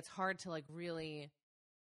 And, like, it's hard to, like, really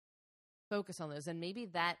focus on those. And maybe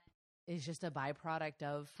that is just a byproduct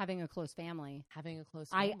of having a close family.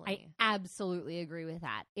 I absolutely agree with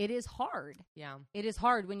that. It is hard. Yeah. It is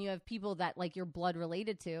hard when you have people that, like, you're blood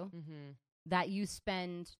related to, that you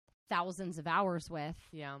spend thousands of hours with.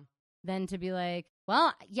 Yeah. Then to be like,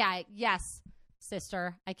 well, yes,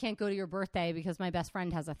 sister, I can't go to your birthday because my best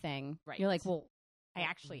friend has a thing. Right. You're like, well, I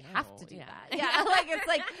actually have to do that. Yeah. Like, it's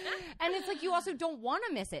like, and it's like, you also don't want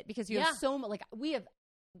to miss it because you have so much, like, we have,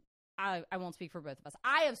 I won't speak for both of us.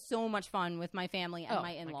 I have so much fun with my family and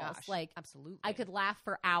my in-laws. Like, absolutely. I could laugh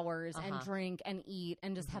for hours and drink and eat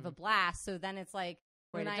and just have a blast. So then it's like,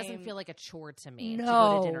 it doesn't feel like a chore to me. No, to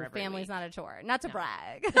go to dinner every family's week. Not a chore. Not to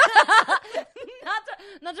brag.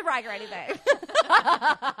 not to brag or anything.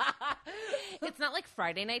 It's not like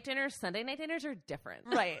Friday night dinners. Sunday night dinners are different.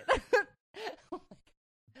 Right.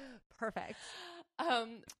 Perfect.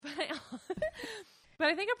 But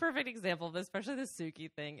I think a perfect example of this, especially the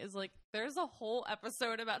Suki thing, is, like, there's a whole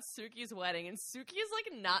episode about Suki's wedding, and Suki is,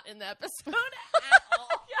 like, not in the episode at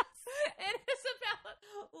all. Yes. It is about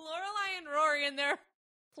Lorelai and Rory and their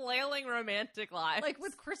flailing romantic lives. Like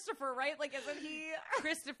with Christopher, right? Like, isn't he?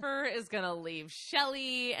 Christopher is going to leave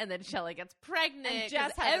Shelley, and then Shelley gets pregnant. And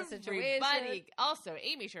Jess has a situation. Also,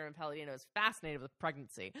 Amy Sherman-Palladino is fascinated with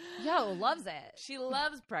pregnancy. Yo, loves it. She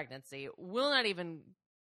loves pregnancy. Will not even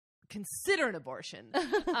consider an abortion.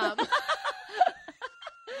 Not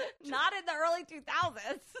in the early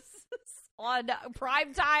 2000s on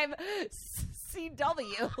primetime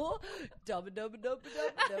CW.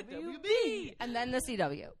 WB. And then the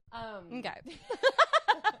CW. Okay.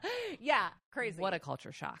 Yeah, crazy. What a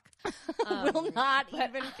culture shock. Will not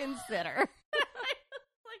even consider.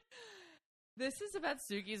 This is about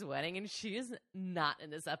Suki's wedding, and she is not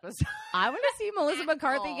in this episode. I want to see Melissa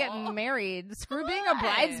McCarthy getting married. Screw being a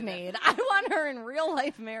bridesmaid. I want her in real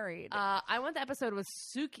life married. I want the episode with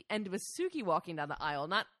Suki walking down the aisle,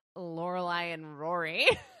 not Lorelai and Rory.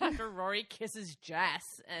 After Rory kisses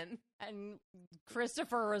Jess, and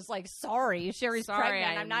Christopher was like, "Sorry, Sherry's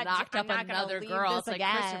pregnant. I'm not knocked up another girl." It's like,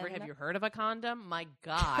 again. Christopher, have you heard of a condom? My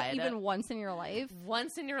God, even once in your life.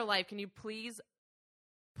 Once in your life, can you please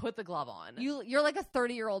put the glove on? You're like a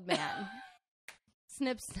 30-year-old man.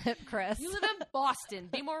 Snip, snip, Chris. You live in Boston.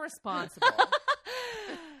 Be more responsible.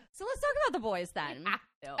 So let's talk about the boys then.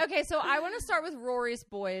 Okay, so I want to start with Rory's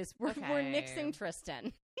boys. We're nixing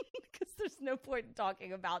Tristan because there's no point in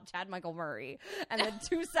talking about Chad Michael Murray and the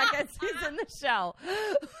 2 seconds he's in the show.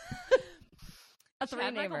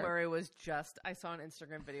 Chad Michael Murray was I saw an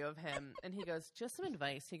Instagram video of him, and he goes, just some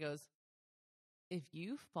advice. He goes, if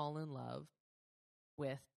you fall in love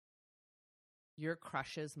with your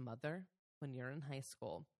crush's mother when you're in high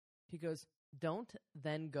school, he goes, don't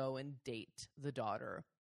then go and date the daughter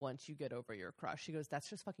once you get over your crush. He goes, that's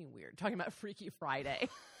just fucking weird. Talking about Freaky Friday.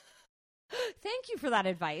 Thank you for that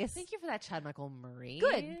advice. Thank you for that, Chad Michael Murray.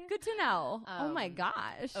 Good to know. Oh my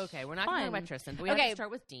gosh. Okay, we're not going to talk about Tristan, but we have to start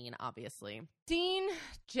with Dean, obviously. Dean,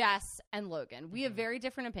 Jess, and Logan. We have very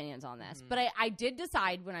different opinions on this, but I did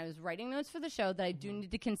decide when I was writing notes for the show that I do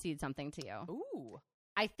need to concede something to you. Ooh.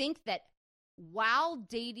 I think that while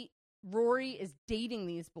Rory is dating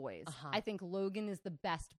these boys. I think Logan is the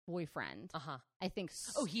best boyfriend. I think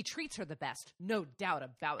he treats her the best, no doubt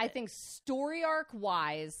about it. I think story arc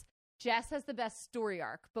wise, Jess has the best story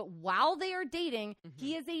arc, but while they are dating,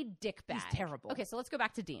 he is a dickbag. He's terrible. Okay, so let's go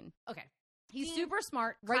back to Dean. Okay. He's Dean, super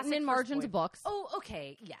smart, writing in margins of books. Oh,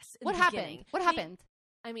 okay, yes. What happened? What happened?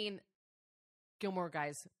 I mean, Gilmore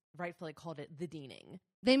guys rightfully called it the Deaning.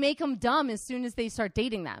 They make them dumb as soon as they start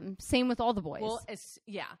dating them. Same with all the boys. Well,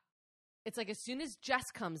 it's like as soon as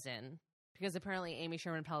Jess comes in, because apparently Amy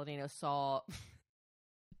Sherman Palladino saw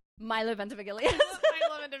Milo Ventimiglia.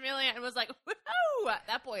 Milo Ventimiglia and was like, woohoo,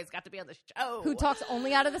 that boy has got to be on the show. Who talks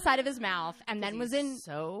only out of the side of his mouth and then was in...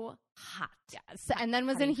 so hot. Yes, and then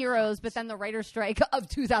was in Heroes, but then the writer's strike of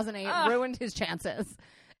 2008 ruined his chances.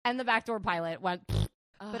 And the backdoor pilot went...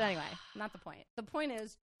 But anyway, not the point. The point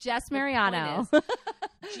is, Jess Mariano.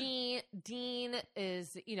 Dean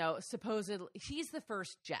is, supposedly, he's the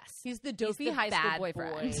first Jess. He's the dopey high school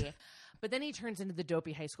boyfriend. Boy. But then he turns into the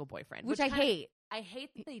dopey high school boyfriend. Which I hate. I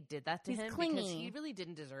hate that they did that to him. Clingy. Because he really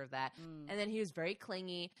didn't deserve that. And then he was very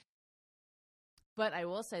clingy. But I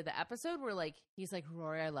will say the episode where he's like,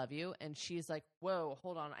 Rory, I love you. And she's like, whoa,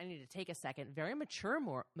 hold on. I need to take a second. Very mature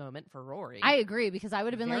moment for Rory. I agree, because I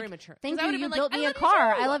would have been very mature. Thank you. You built me a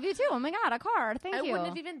car. I love you too. Oh my God, a car. Thank you. I wouldn't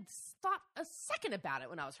have even thought a second about it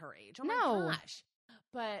when I was her age. Oh my gosh.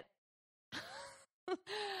 But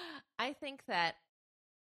I think that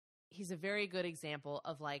he's a very good example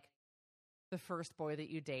of the first boy that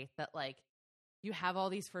you date that you have all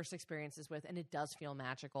these first experiences with, and it does feel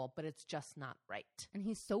magical, but it's just not right. And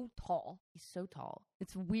he's so tall. He's so tall.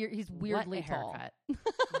 It's weird. He's weirdly tall.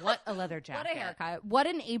 What a leather jacket. What a haircut. What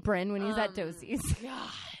an apron when he's at Dosey's. God.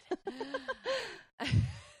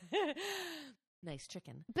 Nice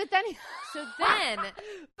chicken. But then,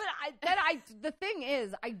 the thing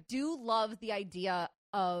is, I do love the idea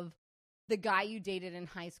of the guy you dated in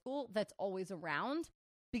high school that's always around.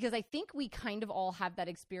 Because I think we kind of all have that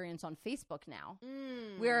experience on Facebook now.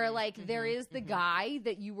 Where, there is the guy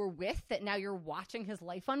that you were with that now you're watching his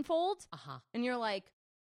life unfold. And you're like,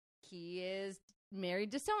 he is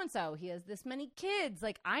married to so-and-so. He has this many kids.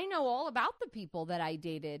 I know all about the people that I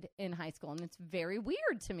dated in high school. And it's very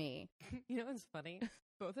weird to me. You know what's funny?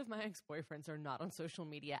 Both of my ex-boyfriends are not on social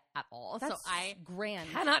media at all. That's so I grand.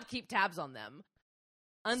 cannot keep tabs on them.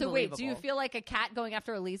 So wait, do you feel like a cat going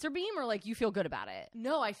after a laser beam, or you feel good about it?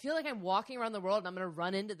 No, I feel like I'm walking around the world and I'm going to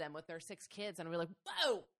run into them with their 6 kids and I'll be like,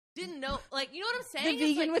 whoa, didn't know. You know what I'm saying?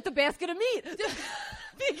 The vegan with the basket of meat.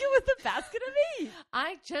 Vegan with the basket of meat.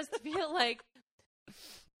 I just feel like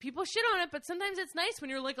people shit on it, but sometimes it's nice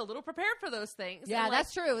when you're a little prepared for those things. Yeah,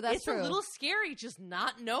 that's true. It's a little scary just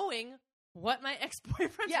not knowing what my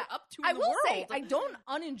ex-boyfriends are up to in the world. I will say, I don't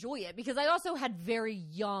unenjoy it because I also had very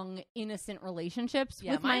young, innocent relationships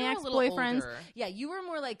with my ex-boyfriends. Yeah, you were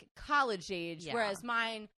more college age, whereas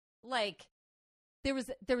mine, there was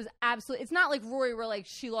absolutely, it's not like Rory where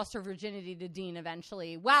she lost her virginity to Dean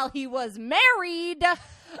eventually while he was married,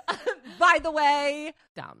 by the way.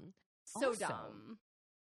 Dumb. So also, dumb.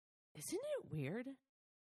 Isn't it weird?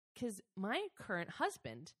 Because my current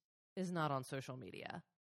husband is not on social media.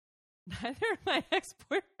 Neither of my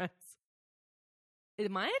ex-boyfriends.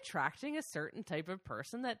 Am I attracting a certain type of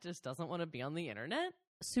person that just doesn't want to be on the internet?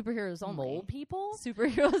 Superheroes only. Mole people?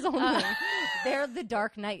 Superheroes only. They're the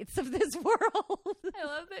dark knights of this world. I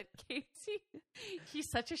love that Casey, he's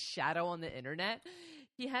such a shadow on the internet.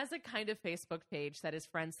 He has a kind of Facebook page that his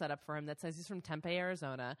friend set up for him that says he's from Tempe,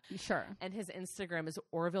 Arizona. Sure. And his Instagram is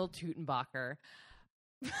Orville Tutenbacher.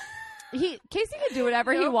 Casey can do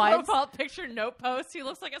whatever he wants. Profile picture, no post. He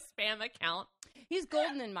looks like a spam account. He's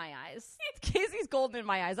golden in my eyes. Casey's golden in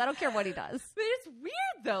my eyes. I don't care what he does. But it's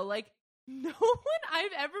weird though. No one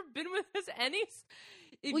I've ever been with has any.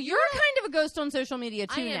 Well, you're kind of a ghost on social media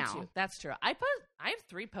too now. Too. That's true. I have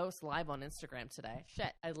 3 posts live on Instagram today.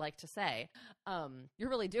 Shit, I'd like to say. You're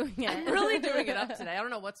really doing it. I'm really doing it up today. I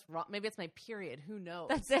don't know what's wrong. Maybe it's my period. Who knows?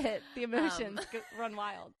 That's it. The emotions run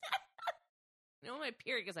wild. My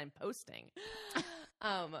period because I'm posting.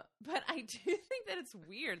 But I do think that it's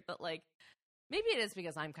weird that maybe it is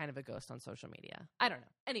because I'm kind of a ghost on social media. I don't know.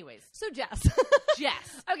 Anyways. So Jess.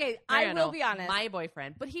 Okay, I will be honest. My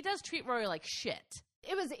boyfriend. But he does treat Rory like shit.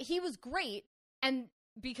 He was great, and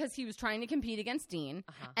because he was trying to compete against Dean,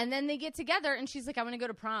 and then they get together, and she's like, I want to go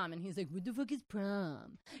to prom, and he's like, what the fuck is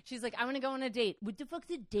prom? She's like, I want to go on a date. What the fuck's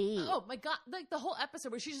a date? Oh my God, the whole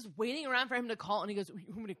episode where she's just waiting around for him to call, and he goes,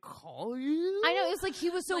 you want me to call you? I know, it was he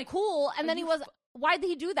was so cool, and then he was, why'd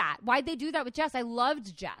he do that? Why'd they do that with Jess? I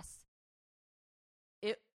loved Jess.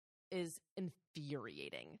 It is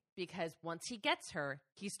infuriating because once he gets her,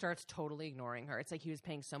 he starts totally ignoring her. It's like he was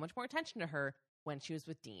paying so much more attention to her when she was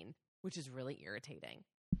with Dean, which is really irritating.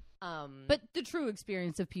 But the true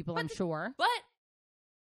experience of people, I'm sure. But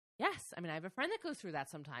yes, I mean, I have a friend that goes through that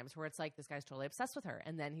sometimes where it's like this guy's totally obsessed with her,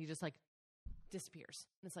 and then he just like disappears.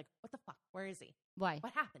 And it's like, what the fuck? Where is he? Why?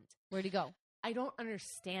 What happened? Where'd he go? I don't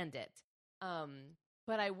understand it.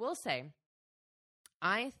 But I will say,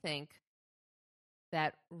 I think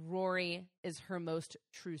that Rory is her most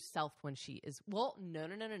true self when she is, well, no.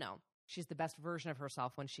 She's the best version of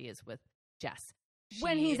herself when she is with Jess.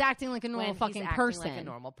 When he's acting like a normal fucking person. Like a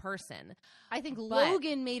normal person. I think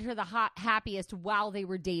Logan made her the happiest while they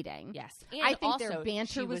were dating. Yes. And I think also, their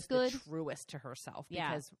banter was good. good. The truest to herself.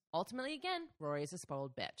 Yeah. Because ultimately, again, Rory is a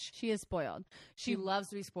spoiled bitch. She is spoiled. She loves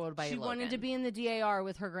to be spoiled by She Logan. wanted to be in the DAR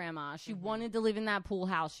with her grandma. She wanted to live in that pool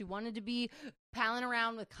house. She wanted to be palling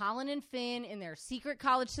around with Colin and Finn in their secret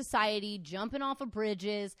college society, jumping off of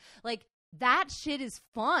bridges. Like, that shit is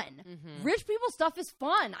fun. Rich people stuff is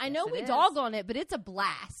fun. I know we dog on it, but it's a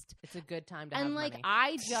blast. It's a good time to have money. And,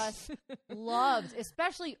 I just loved,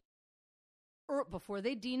 especially before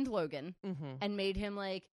they deaned Logan and made him,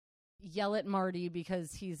 like, yell at Marty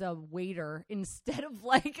because he's a waiter instead of,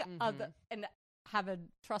 like, and have a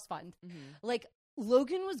trust fund. Like,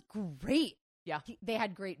 Logan was great. Yeah. They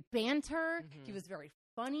had great banter. He was very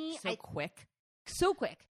funny. So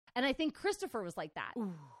quick. And I think Christopher was like that.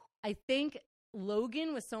 Ooh. I think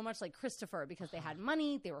Logan was so much like Christopher because they had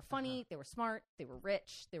money, they were funny, they were smart, they were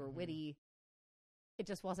rich, they were witty. It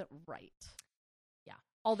just wasn't right. Yeah.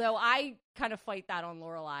 Although I kind of fight that on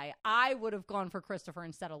Lorelai. I would have gone for Christopher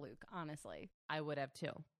instead of Luke, honestly. I would have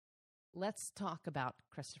too. Let's talk about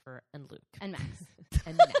Christopher and Luke. And Max.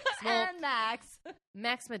 And Max. Well, and Max.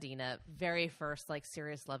 Max Medina, very first, like,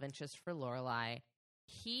 serious love interest for Lorelai.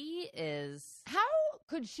 He is... How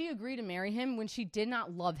could she agree to marry him when she did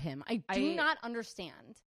not love him? I do not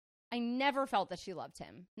understand. I never felt that she loved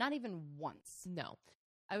him. Not even once. No.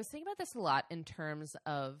 I was thinking about this a lot in terms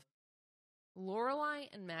of Lorelai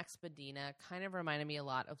and Max Medina kind of reminded me a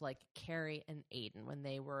lot of, like, Carrie and Aiden when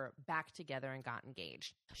they were back together and got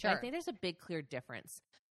engaged. Sure. But I think there's a big, clear difference.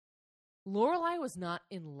 Lorelai was not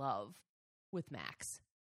in love with Max.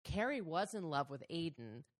 Carrie was in love with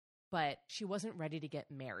Aiden, but she wasn't ready to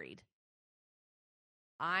get married.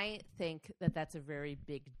 I think that that's a very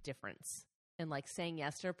big difference in, like, saying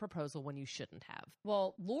yes to a proposal when you shouldn't have.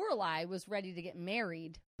 Well, Lorelai was ready to get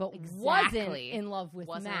married, but wasn't in love with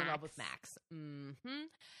Max. Mm-hmm.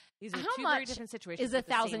 These are two very different situations. Is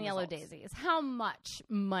 1,000 Yellow Daisies? How much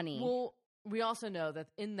money? Well, we also know that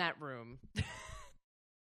in that room,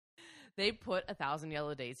 they put 1,000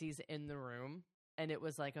 Yellow Daisies in the room. And it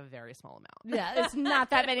was like a very small amount. Yeah, it's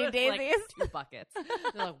not that many daisies. Like 2 buckets.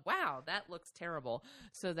 They're like, wow, that looks terrible.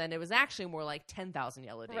 So then it was actually more like 10,000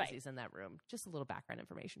 yellow daisies in that room. Just a little background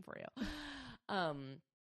information for you. And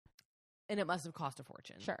it must have cost a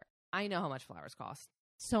fortune. Sure. I know how much flowers cost.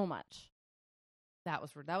 So much. That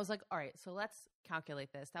was like, all right, so let's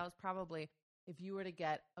calculate this. That was probably, if you were to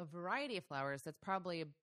get a variety of flowers,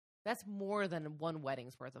 that's more than one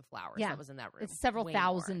wedding's worth of flowers that was in that room. It's several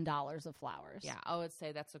 $1,000s of flowers. Yeah, I would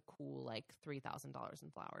say that's a cool, like, $3,000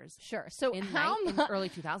 in flowers. Sure. So in early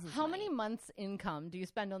 2000s. How many months' income do you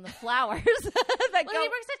spend on the flowers? He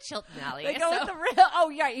works at Chilton Alley. They go with the real. Oh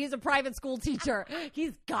yeah, he's a private school teacher.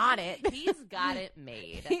 He's got it. He's got it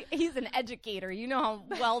made. He's an educator. You know how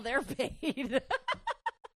well they're paid.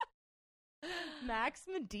 Max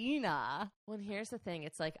Medina. Well, here's the thing.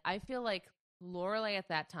 It's like, I feel like Lorelai at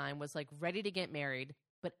that time was, like, ready to get married,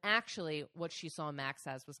 but actually what she saw Max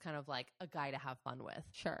as was kind of like a guy to have fun with.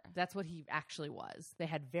 Sure. That's what he actually was. They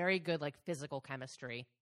had very good, like, physical chemistry,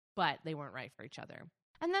 but they weren't right for each other.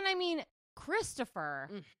 And then, I mean,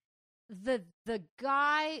 Christopher, the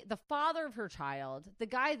guy, the father of her child, the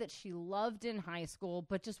guy that she loved in high school,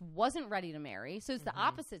 but just wasn't ready to marry. So it's the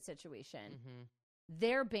opposite situation.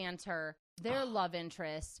 Their banter, their love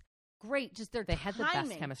interest. Great, just they had the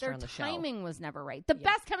best chemistry on the show. Their timing was never right. The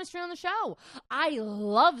best chemistry on the show. I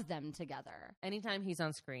love them together. Anytime he's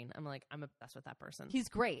on screen, I'm like, I'm obsessed with that person. He's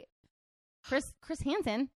great. Chris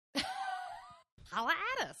Hansen. Holla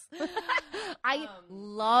at us. I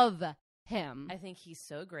love him. I think he's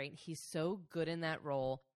so great. He's so good in that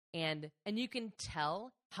role, and you can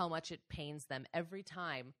tell how much it pains them every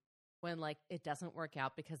time when, like, it doesn't work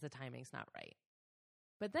out because the timing's not right.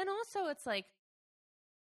 But then also, it's like,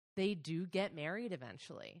 they do get married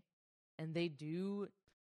eventually, and they do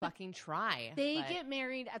fucking try. They get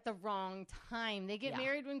married at the wrong time. They get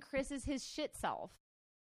married when Chris is his shit self.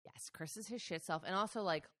 Yes, Chris is his shit self. And also,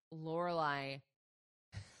 like, Lorelai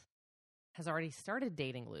has already started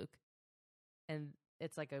dating Luke. and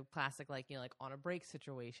it's like a classic, like, you know, like on a break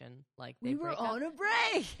situation. Like we were on a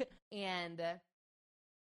break. And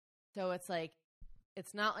so it's like,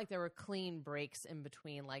 it's not like there were clean breaks in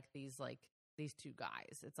between like these two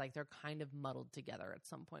guys. It's like they're kind of muddled together at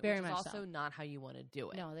some point, Very which is much also so. not how you want to do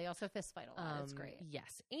it. No, they also fist fight a lot. It's great.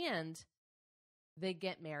 Yes. And they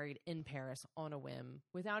get married in Paris on a whim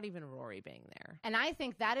without even Rory being there. And I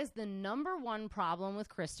think that is the number one problem with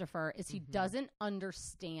Christopher is he doesn't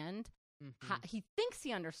understand. He thinks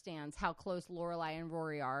he understands how close Lorelai and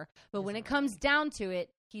Rory are, but when it comes down to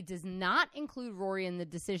it, he does not include Rory in the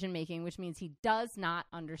decision making, which means he does not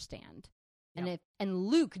understand. Yep. And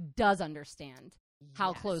Luke does understand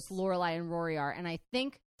how close Lorelai and Rory are, and I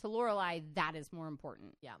think to Lorelai that is more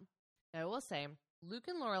important. Yeah, I will say Luke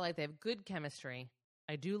and Lorelai, they have good chemistry.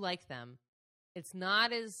 I do like them. It's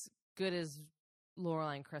not as good as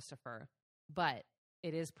Lorelai and Christopher, but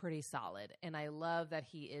it is pretty solid. And I love that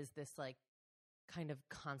he is this like kind of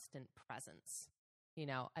constant presence. You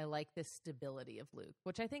know, I like this stability of Luke,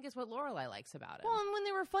 which I think is what Lorelai likes about him. Well, and when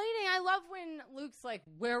they were fighting, I love when Luke's like,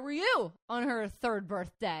 where were you on her third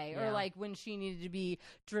birthday? Or like when she needed to be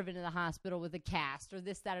driven to the hospital with a cast or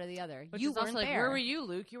this, that, or the other. Which you is also weren't like, there. where were you,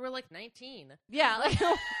 Luke? You were like 19. Yeah. Like,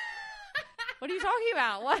 what are you talking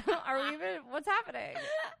about? What are we even? What's happening?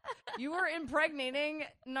 You were impregnating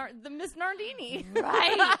the Miss Nardini,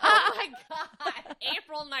 right? Oh my God,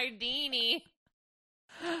 April Nardini.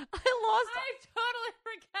 I totally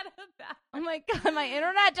forget about. Oh my God, my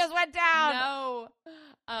internet just went down.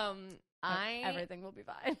 No, everything will be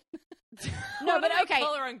fine. No, but okay.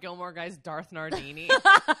 Color on Gilmore Guys, Darth Nardini.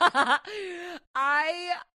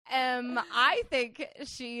 I think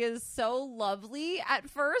she is so lovely at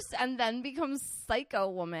first and then becomes Psycho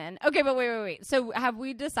Woman. Okay, but wait. So have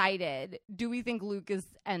we decided, do we think Luke is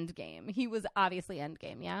Endgame? He was obviously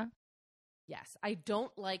Endgame, yeah? Yes. I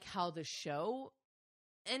don't like how the show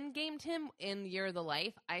endgamed him in Year of the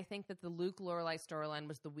Life. I think that the Luke Lorelai storyline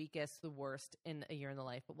was the weakest, the worst in A Year in the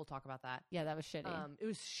Life, but we'll talk about that. Yeah, that was shitty. It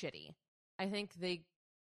was shitty. I think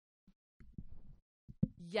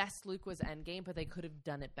yes, Luke was endgame, but they could have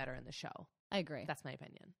done it better in the show. I agree. That's my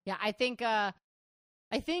opinion. Yeah, I think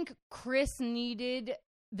Chris there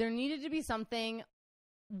needed to be something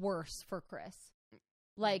worse for Chris.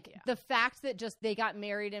 Like, the fact that just they got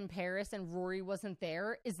married in Paris and Rory wasn't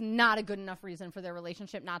there is not a good enough reason for their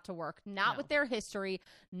relationship not to work. Not with their history,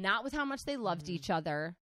 not with how much they loved each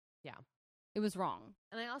other. Yeah. It was wrong.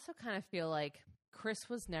 And I also kind of feel like Chris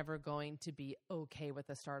was never going to be okay with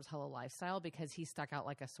the Stars Hollow lifestyle because he stuck out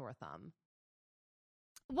like a sore thumb.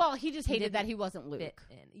 Well, he just hated that he wasn't Luke.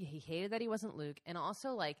 He hated that he wasn't Luke. And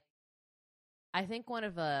also, like, I think one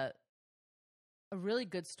of a really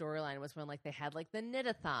good storyline was when like they had like the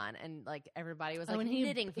knit-a-thon and like everybody was like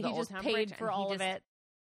knitting for the Old Town Bridge. He just paid for all of it.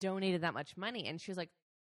 Donated that much money, and she was like,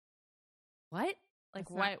 "What?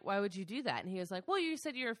 Like, why would you do that?" And he was like, "Well, you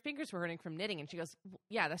said your fingers were hurting from knitting." And she goes,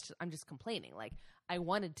 "Yeah, I'm just complaining. Like, I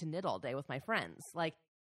wanted to knit all day with my friends. Like,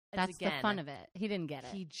 that's the fun of it." He didn't get it.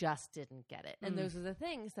 He just didn't get it. And those are the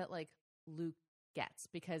things that like Luke gets,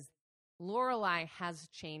 because Lorelai has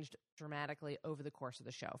changed dramatically over the course of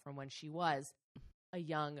the show from when she was a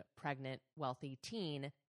young, pregnant, wealthy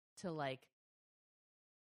teen to like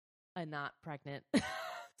a not pregnant,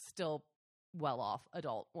 still well-off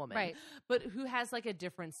adult woman. Right. But who has like a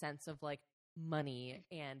different sense of like money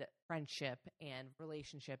and friendship and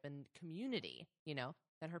relationship and community, you know,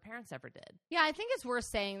 than her parents ever did. Yeah, I think it's worth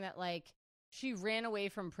saying that like she ran away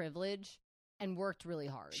from privilege and worked really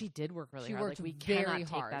hard. She did work really hard. She worked like, we very cannot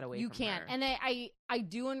hard. Take that away you from can't. her. And I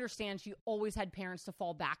do understand she always had parents to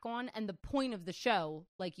fall back on. And the point of the show,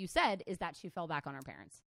 like you said, is that she fell back on her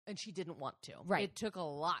parents. And she didn't want to. Right. It took a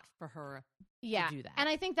lot for her to do that. And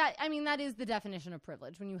I think that is the definition of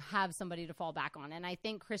privilege, when you have somebody to fall back on. And I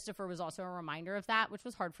think Christopher was also a reminder of that, which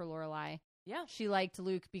was hard for Lorelai. Yeah. She liked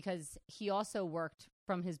Luke because he also worked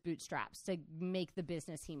from his bootstraps to make the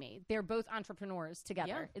business he made. They're both entrepreneurs together.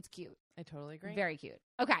 Yeah. It's cute. I totally agree. Very cute.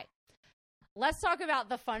 Okay. Let's talk about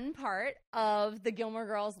the fun part of the Gilmore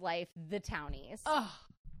Girls life, the townies. Oh,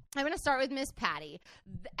 I'm going to start with Miss Patty.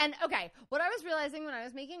 And okay, what I was realizing when I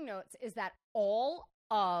was making notes is that all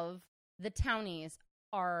of the townies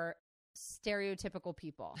are stereotypical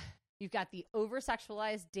people. You've got the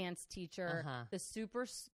over-sexualized dance teacher, the super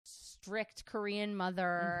strict Korean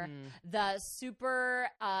mother, the super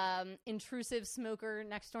intrusive smoker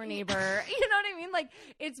next-door neighbor. You know what I mean? Like,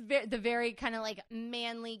 it's the very kind of, like,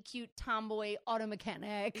 manly, cute tomboy auto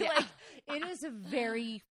mechanic. Yeah. Like, it is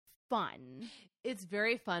very fun. It's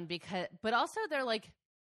very fun but also they're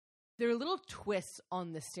little twists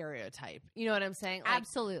on the stereotype. You know what I'm saying? Like,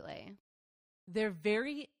 absolutely. They're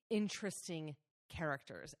very interesting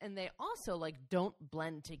characters, and they also like don't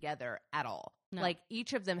blend together at all. No. Like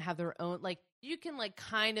each of them have their own, like you can like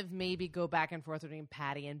kind of maybe go back and forth between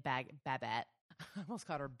Patty and Babette. I almost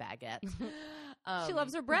called her Baguette. She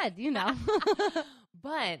loves her bread, you know.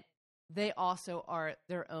 But they also are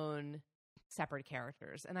their own separate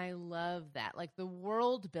characters, and I love that. Like the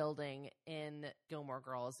world building in Gilmore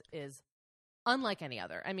Girls is unlike any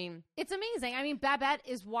other. I mean, it's amazing. I mean, Babette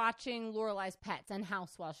is watching Lorelai's pets and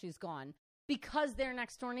house while she's gone because they're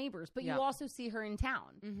next door neighbors, but you also see her in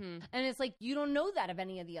town. Mm-hmm. And it's like, you don't know that of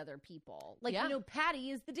any of the other people. Like, you know,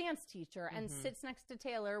 Patty is the dance teacher and sits next to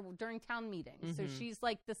Taylor during town meetings. So she's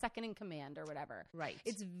like the second in command or whatever. Right.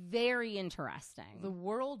 It's very interesting. The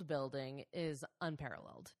world building is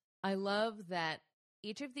unparalleled. I love that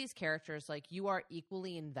each of these characters, like, you are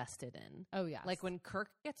equally invested in. Oh, yes. Like, when Kirk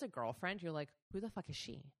gets a girlfriend, you're like, who the fuck is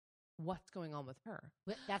she? What's going on with her?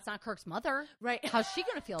 That's not Kirk's mother. Right. How's she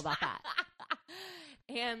going to feel about that?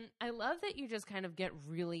 And I love that you just kind of get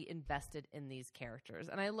really invested in these characters.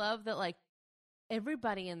 And I love that, like,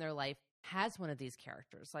 everybody in their life has one of these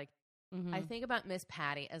characters. Like, I think about Miss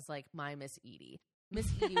Patty as, like, my Miss Edie. Miss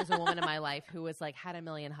Edie was a woman in my life who was, like, had a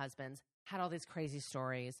million husbands, had all these crazy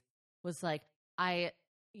stories, was like, I,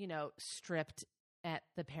 you know, stripped at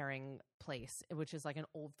the Pairing Place, which is like an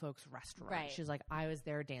old folks restaurant. Right. She's like, I was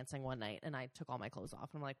there dancing one night and I took all my clothes off.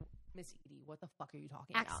 And I'm like, Miss Edie, what the fuck are you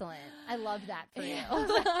talking about? Excellent. I love that for you.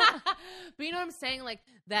 But you know what I'm saying? Like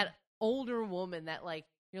that older woman that like,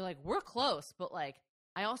 you're like, we're close, but like,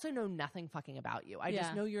 I also know nothing fucking about you. I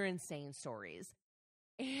just know your insane stories.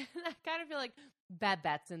 And I kind of feel like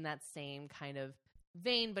Babette's in that same kind of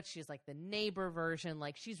vein, but she's like the neighbor version.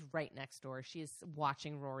 Like she's right next door. She's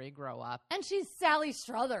watching Rory grow up. And she's Sally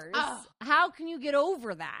Struthers. Oh. How can you get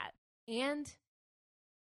over that? And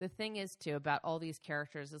the thing is, too, about all these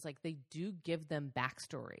characters is like they do give them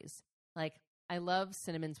backstories. Like I love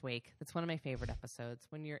Cinnamon's Wake. That's one of my favorite episodes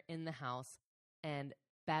when you're in the house and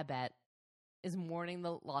Babette is mourning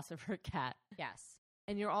the loss of her cat. Yes.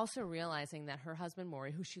 And you're also realizing that her husband,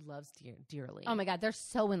 Maury, who she loves dearly. Oh, my God. They're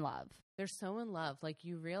so in love. They're so in love. Like,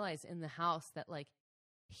 you realize in the house that, like,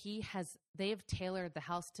 they have tailored the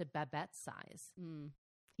house to Babette's size. Mm.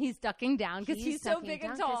 He's ducking down because he's so big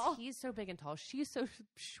and tall. He's so big and tall. She's so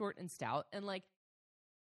short and stout. And, like,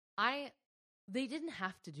 they didn't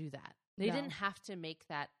have to do that. They didn't have to make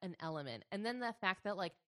that an element. And then the fact that,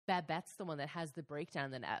 like, Babette's the one that has the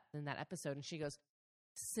breakdown in that episode. And she goes,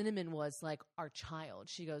 Cinnamon was like our child.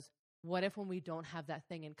 She goes, what if when we don't have that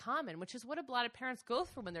thing in common, which is what a lot of parents go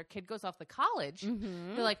through when their kid goes off to college.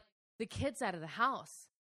 Mm-hmm. They're like, the kid's out of the house.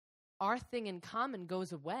 Our thing in common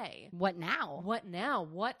goes away. What now? What now?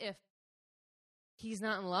 What if he's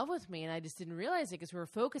not in love with me and I just didn't realize it because we were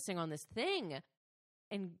focusing on this thing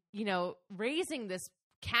and, you know, raising this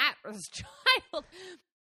cat or this child.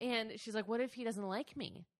 And she's like, what if he doesn't like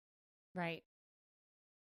me? Right.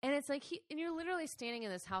 And it's like, and you're literally standing in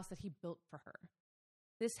this house that he built for her.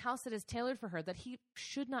 This house that is tailored for her that he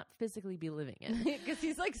should not physically be living in. Because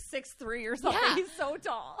he's like 6'3" or something. Yeah. He's so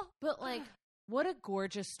tall. But like, what a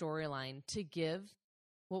gorgeous storyline to give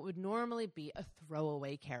what would normally be a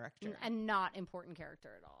throwaway character. And not important character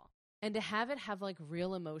at all. And to have it have like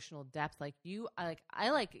real emotional depth. Like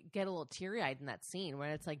I get a little teary eyed in that scene where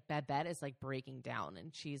it's like Babette is like breaking down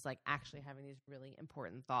and she's like actually having these really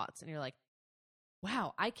important thoughts. And you're like,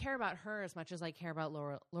 wow, I care about her as much as I care about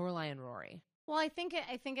Lorelai and Rory. Well, I think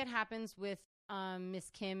it happens with Miss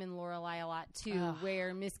Kim and Lorelai a lot too,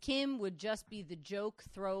 where Miss Kim would just be the joke,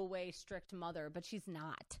 throwaway, strict mother, but she's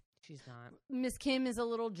not. She's not. Miss Kim is a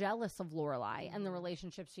little jealous of Lorelai and the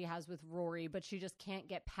relationship she has with Rory, but she just can't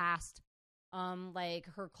get past like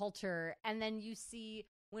her culture. And then you see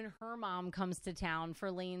when her mom comes to town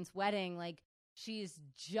for Lane's wedding, like she's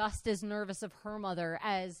just as nervous of her mother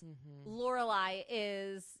as Lorelai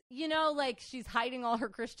is. You know, like she's hiding all her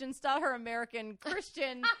Christian stuff, her American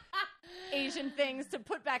Christian Asian things to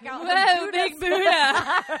put back out. Whoa, big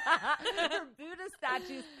Buddha. Her Buddha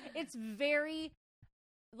statues. It's very,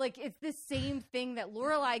 like, it's the same thing that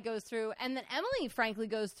Lorelai goes through and that Emily, frankly,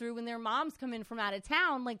 goes through when their moms come in from out of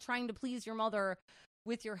town, like trying to please your mother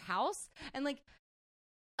with your house. And like,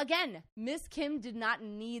 again, Miss Kim did not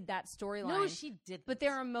need that storyline. No, she didn't. But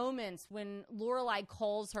there are moments when Lorelai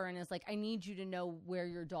calls her and is like, I need you to know where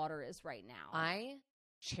your daughter is right now. I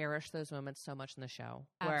cherish those moments so much in the show.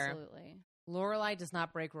 Absolutely. Where Lorelai does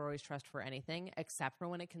not break Rory's trust for anything except for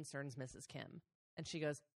when it concerns Mrs. Kim. And she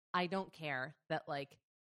goes, I don't care that, like,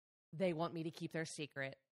 they want me to keep their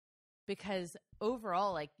secret. Because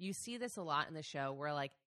overall, like, you see this a lot in the show where,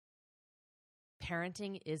 like,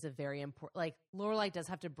 parenting is a very important, like Lorelai does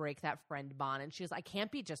have to break that friend bond. And she goes, I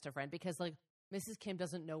can't be just a friend because like Mrs. Kim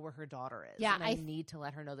doesn't know where her daughter is. Yeah, and I need to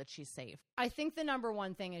let her know that she's safe. I think the number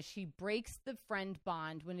one thing is she breaks the friend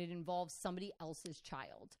bond when it involves somebody else's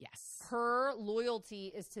child. Yes. Her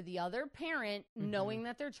loyalty is to the other parent, knowing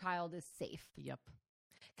that their child is safe. Yep.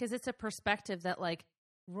 Because it's a perspective that like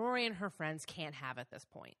Rory and her friends can't have at this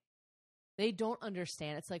point. They don't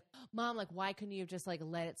understand. It's like, Mom, like, why couldn't you have just like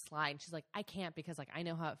let it slide? And she's like, I can't because like I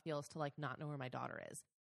know how it feels to like not know where my daughter is.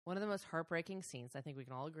 One of the most heartbreaking scenes, I think we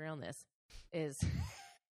can all agree on this, is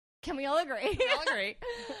Can we all agree? we all agree.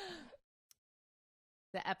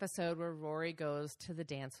 The episode where Rory goes to the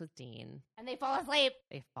dance with Dean. And they fall asleep.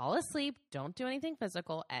 They fall asleep, don't do anything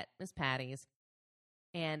physical at Miss Patty's.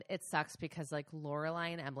 And it sucks because like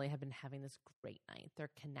Lorelai and Emily have been having this great night.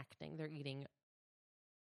 They're connecting. They're eating,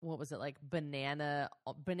 what was it, like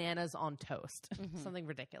bananas on toast. Something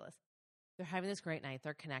ridiculous. They're having this great night.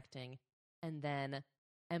 They're connecting. And then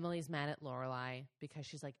Emily's mad at Lorelai because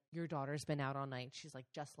she's like, your daughter's been out all night. She's like,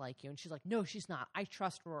 just like you. And she's like, no, she's not. I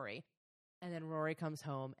trust Rory. And then Rory comes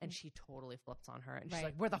home and she totally flips on her. And she's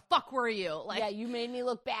like, where the fuck were you? Like, yeah, you made me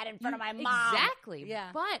look bad in front of my mom. Exactly. Yeah.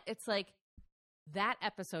 But it's like that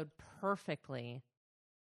episode perfectly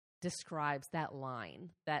describes that line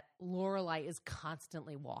that Lorelai is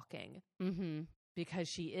constantly walking because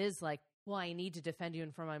she is like, well, I need to defend you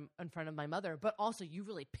in front of my mother. But also you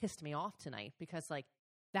really pissed me off tonight because like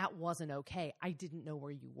that wasn't okay. I didn't know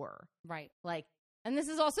where you were. Right. Like, and this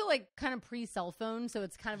is also like kind of pre-cell phone, so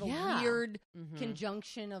it's kind of a weird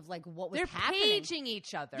conjunction of like what was happening. They're paging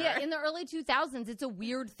each other. Yeah, in the early 2000s, it's a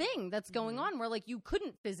weird thing that's going on where like you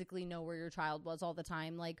couldn't physically know where your child was all the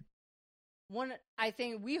time. Like I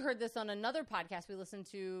think we heard this on another podcast we listened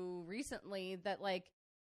to recently that like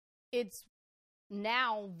it's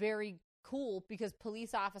now very cool because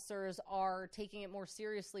police officers are taking it more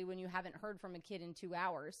seriously when you haven't heard from a kid in 2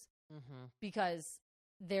 hours because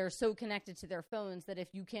they're so connected to their phones that if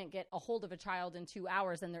you can't get a hold of a child in 2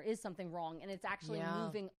 hours, then there is something wrong. And it's actually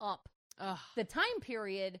moving up the time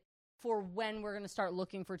period for when we're going to start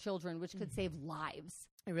looking for children, which could save lives.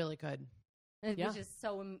 It really could. Which is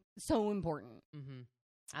so important.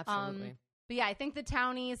 Absolutely. But yeah, I think the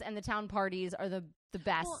townies and the town parties are the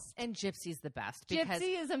best. Well, and Gypsy's the best. Because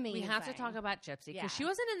Gypsy is amazing. We have to talk about Gypsy because she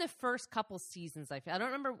wasn't in the first couple seasons. I don't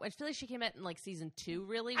remember. I feel like she came out in like season 2,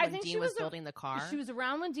 really, when Dean was building the car. She was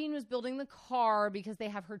around when Dean was building the car because they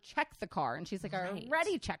have her check the car, and she's like, I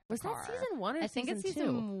already checked the car. Was that season 1 or I think it's season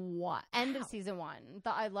 2? 1. End of season 1.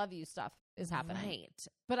 The I Love You stuff is happening. Right.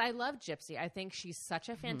 But I love Gypsy. I think she's such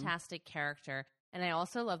a fantastic character. And I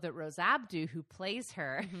also love that Rose Abdu, who plays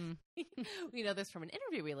her, we know this from an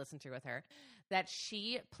interview we listened to with her, that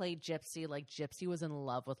she played Gypsy like Gypsy was in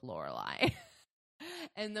love with Lorelai.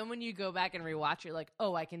 And then when you go back and rewatch, you're like,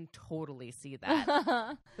 oh, I can totally see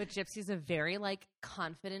that. But Gypsy's a very like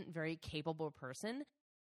confident, very capable person.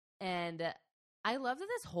 And I love that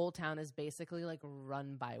this whole town is basically like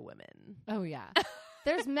run by women. Oh, yeah.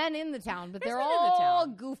 There's men in the town, but they're all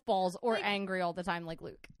goofballs or like, angry all the time, like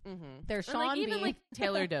Luke. There's Sean like, even B. like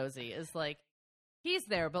Taylor Dozy is like, he's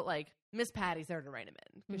there, but like Miss Patty's there to rein him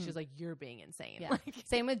in because she's like, you're being insane. Yeah. Like,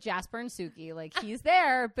 same with Jasper and Suki. Like he's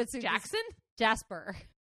there, but Suki's Jasper.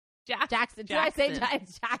 Jackson. Did I say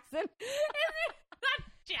Jackson?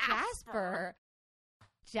 Jasper.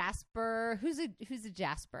 Jasper. Who's a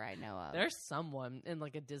Jasper I know of? There's someone in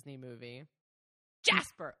like a Disney movie.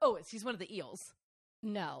 Jasper. Oh, he's one of the eels.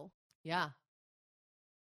 No. Yeah.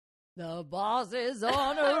 The boss is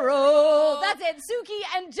on a roll. That's it. Suki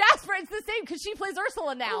and Jasper. It's the same because she plays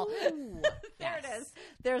Ursula now. There it is.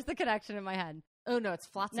 There's the connection in my head. Oh, no. It's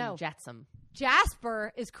Flotsam Jetsam.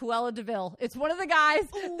 Jasper is Cruella de Vil. It's one of the guys.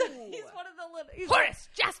 He's one of the little... Horace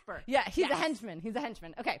Jasper. Yeah, he's a henchman.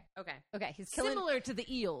 Okay. He's killing... Similar to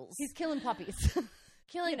the eels. He's killing puppies.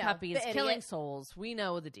 Killing puppies, killing souls. We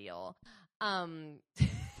know the deal. All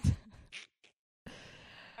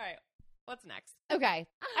right. What's next? Okay.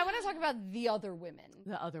 I want to talk about the other women.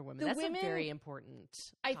 The other women. That's a very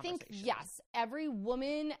important I think, yes, every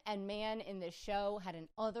woman and man in this show had an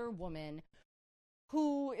other woman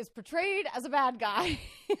who is portrayed as a bad guy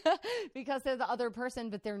because they're the other person,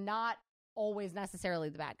 but they're not always necessarily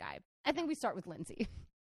the bad guy. I think we start with Lindsay.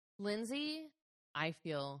 Lindsay, I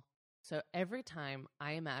feel, so every time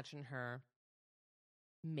I imagine her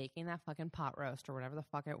making that fucking pot roast or whatever the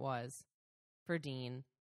fuck it was for Dean,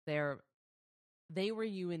 they were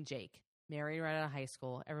you and Jake, married right out of high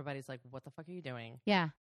school. Everybody's like, what the fuck are you doing? Yeah.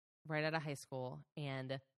 Right out of high school.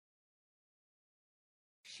 And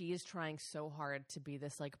she is trying so hard to be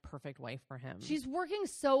this like perfect wife for him. She's working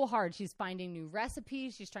so hard. She's finding new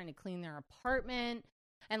recipes. She's trying to clean their apartment.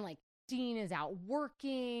 And like Dean is out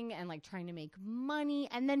working and like trying to make money.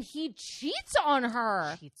 And then he cheats on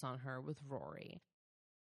her. Cheats on her with Rory.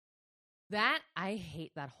 That, I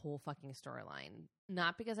hate that whole fucking storyline.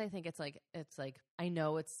 Not because I think it's like, I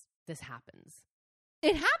know this happens.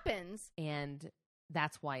 It happens. And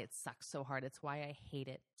that's why it sucks so hard. It's why I hate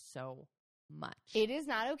it so much. It is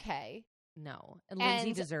not okay. No. And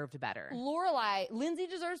Lindsay deserved better. Lindsay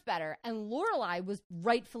deserves better. And Lorelai was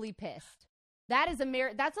rightfully pissed. That's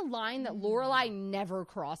a line that Lorelai never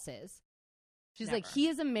crosses. She's Never. like, he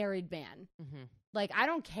is a married man. Mm-hmm. Like, I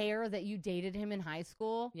don't care that you dated him in high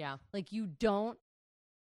school. Yeah. Like, you don't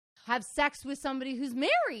have sex with somebody who's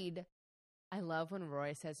married. I love when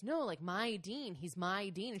Roy says, no, like, my Dean, he's my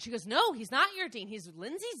Dean. And she goes, no, he's not your Dean. He's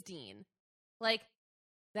Lindsay's Dean. Like,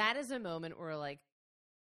 that is a moment where, like,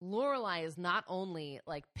 Lorelai is not only,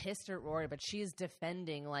 like, pissed at Rory, but she is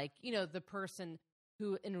defending, like, you know, the person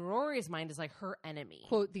who, in Rory's mind, is, like, her enemy.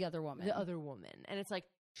 Quote, the other woman. The other woman. And it's like,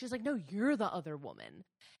 she's like, no, you're the other woman.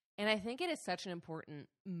 And I think it is such an important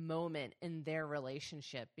moment in their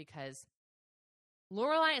relationship because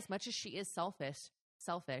Lorelai, as much as she is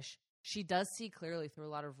selfish, she does see clearly through a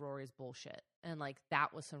lot of Rory's bullshit. And like,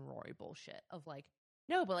 that was some Rory bullshit of like,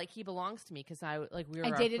 no, but like, he belongs to me because I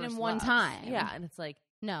dated him one time. Yeah. And it's like,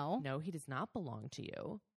 no, he does not belong to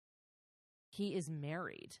you. He is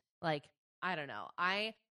married. Like, I don't know.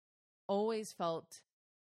 I always felt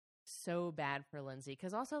so bad for Lindsay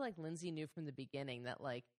because also like Lindsay knew from the beginning that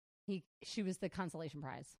like she was the consolation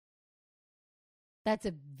prize.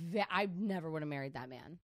 I never would have married that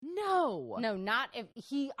man. No, not if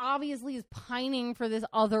he obviously is pining for this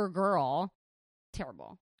other girl.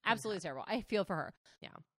 Terrible. Absolutely terrible. I feel for her. Yeah.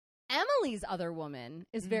 Emily's other woman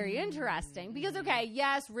is very interesting because, okay,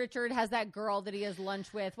 yes, Richard has that girl that he has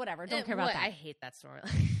lunch with, whatever. Don't care about that. I hate that story.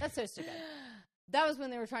 That's so stupid. That was when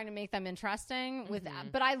they were trying to make them interesting with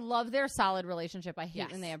that. But I love their solid relationship. I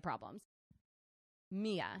hate when they have problems.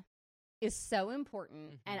 Mia is so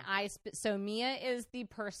important. And so Mia is the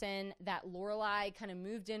person that Lorelai kind of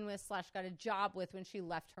moved in with / got a job with when she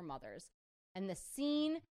left her mother's. And the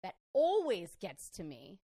scene that always gets to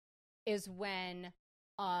me is when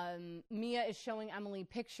Mia is showing Emily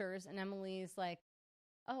pictures and Emily's like,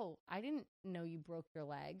 oh, I didn't know you broke your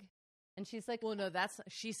leg. And she's like, well, no,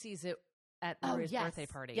 she sees it at Rory's birthday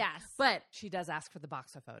party. Yes. But she does ask for the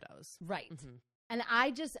box of photos. Right. And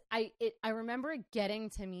I remember it getting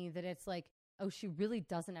to me that it's like, oh, she really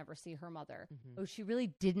doesn't ever see her mother. Oh, she really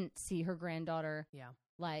didn't see her granddaughter. Yeah.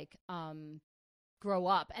 Like, grow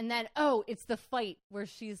up. And then, oh, it's the fight where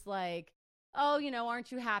she's like, oh, you know,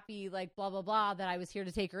 aren't you happy? Like, blah, blah, blah, that I was here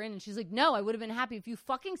to take her in. And she's like, no, I would have been happy if you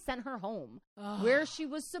fucking sent her home where she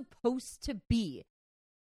was supposed to be.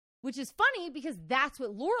 Which is funny because that's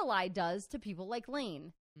what Lorelai does to people like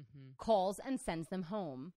Lane. Calls and sends them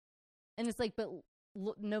home. And it's like, but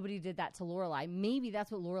nobody did that to Lorelai. Maybe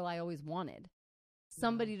that's what Lorelai always wanted.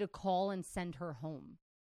 Somebody to call and send her home.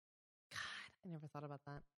 God, I never thought about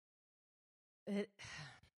that.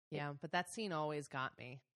 But that scene always got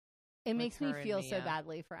me. It makes me feel so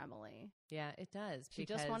badly for Emily. Yeah, it does. She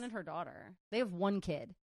just wanted her daughter. They have one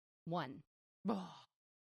kid. One.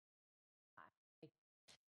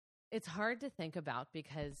 It's hard to think about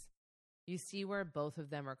because you see where both of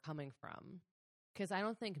them are coming from. Because I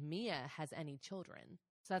don't think Mia has any children.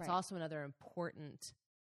 So that's also another important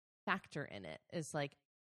factor in it. Is like,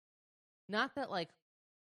 not that like,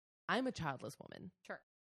 I'm a childless woman. Sure.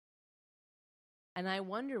 And I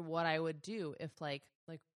wonder what I would do if like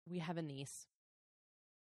we have a niece.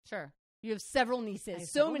 Sure. You have several nieces.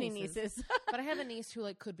 So many nieces. But I have a niece who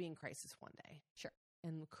like could be in crisis one day. Sure.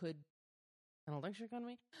 And I don't think she's going to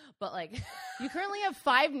be. But like, you currently have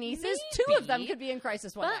 5 nieces. Maybe, 2 of them could be in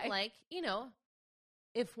crisis one day. But like, you know,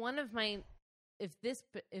 if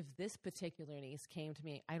this particular niece came to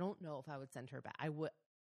me, I don't know if I would send her back. I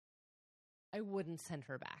wouldn't send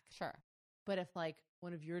her back. Sure. But if like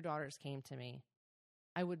one of your daughters came to me,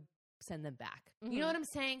 I would send them back. You know what I'm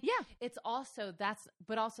saying? Yeah. It's also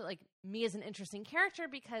but also like Mia's an interesting character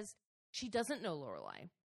because she doesn't know Lorelai.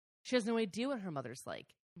 She has no idea what her mother's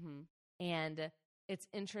like. And it's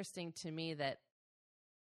interesting to me that,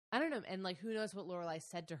 I don't know, and like who knows what Lorelai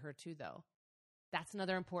said to her too, though. That's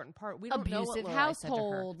another important part. We don't know what Lorelai household.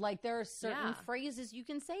 said to her. Like there are certain phrases you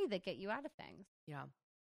can say that get you out of things. Yeah.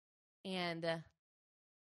 And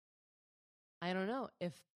I don't know.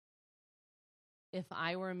 If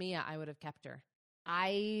I were Mia, I would have kept her.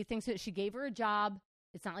 I think so. She gave her a job.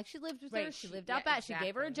 It's not like she lived with her. She lived out back. Exactly. She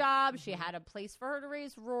gave her a job. She had a place for her to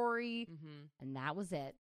raise Rory. And that was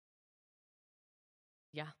it.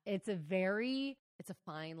 Yeah. It's a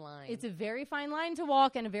fine line. It's a very fine line to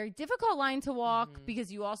walk and a very difficult line to walk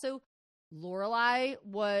because you also, Lorelai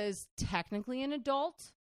was technically an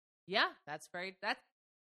adult. Yeah, that's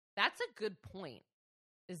a good point.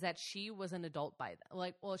 Is that she was an adult by then.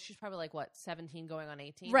 Like, well, she's probably like, what, 17 going on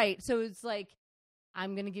 18? Right. So it's like,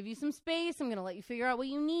 I'm going to give you some space. I'm going to let you figure out what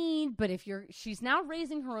you need. But she's now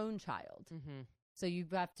raising her own child. Mm-hmm. So you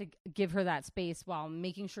have to give her that space while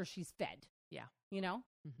making sure she's fed. Yeah. You know?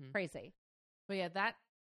 Mm-hmm. Crazy. But yeah,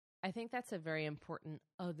 I think that's a very important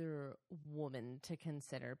other woman to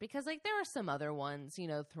consider because, like, there are some other ones, you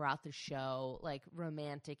know, throughout the show, like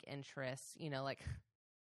romantic interests, you know, like,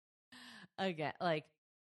 again, like,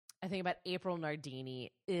 I think about April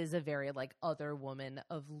Nardini is a very, like, other woman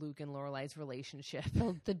of Luke and Lorelai's relationship.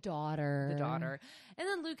 The daughter. And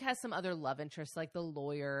then Luke has some other love interests, like the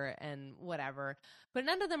lawyer and whatever. But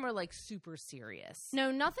none of them are, like, super serious.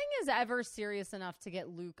 No, nothing is ever serious enough to get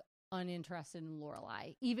Luke uninterested in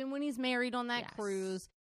Lorelai. Even when he's married on that cruise,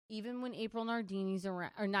 even when April Nardini's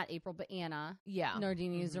around, or not April, but Anna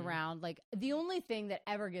Nardini is around. Like, the only thing that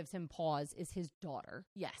ever gives him pause is his daughter.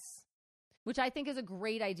 Yes. Which I think is a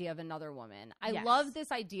great idea of another woman. I love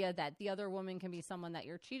this idea that the other woman can be someone that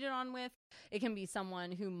you're cheated on with. It can be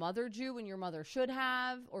someone who mothered you when your mother should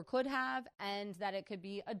have or could have. And that it could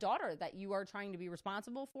be a daughter that you are trying to be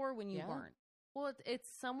responsible for when you weren't. Well, it's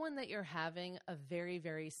someone that you're having a very,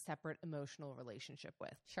 very separate emotional relationship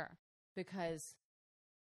with. Sure. Because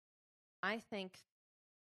I think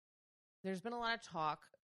there's been a lot of talk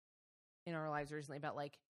in our lives recently about,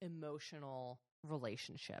 like, emotional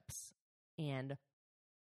relationships. And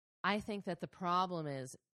I think that the problem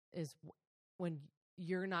is when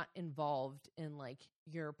you're not involved in, like,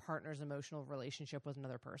 your partner's emotional relationship with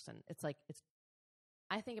another person.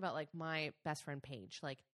 I think about, like, my best friend Paige.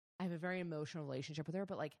 Like, I have a very emotional relationship with her,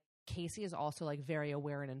 but, like, Casey is also, like, very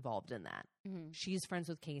aware and involved in that. Mm-hmm. She's friends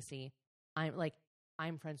with Casey.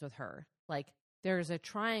 I'm friends with her. Like, there's a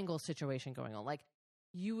triangle situation going on. Like,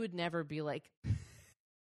 you would never be, like,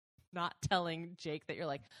 not telling Jake that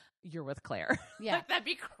you're with Claire. Yeah. Like, that'd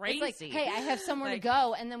be crazy. It's like, hey, I have somewhere to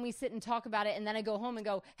go. And then we sit and talk about it. And then I go home and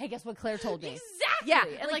go, hey, guess what Claire told me? Exactly. Yeah.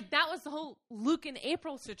 And, like, that was the whole Luke and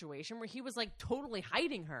April situation where he was, like, totally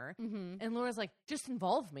hiding her. Mm-hmm. And Laura's like, just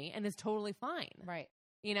involve me. And it's totally fine. Right.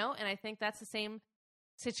 You know? And I think that's the same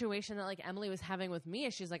situation that, like, Emily was having with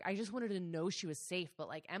Mia. She's like, I just wanted to know she was safe. But,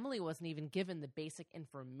 like, Emily wasn't even given the basic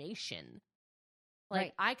information.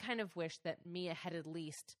 Like, I kind of wish that Mia had at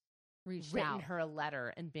least written her a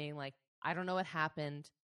letter and being like, I don't know what happened.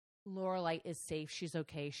 Lorelai is safe. She's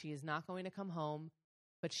okay. She is not going to come home,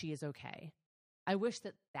 but she is okay. I wish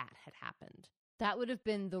that had happened. That would have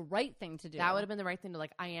been the right thing to do. That would have been the right thing to,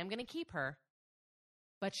 like, I am going to keep her,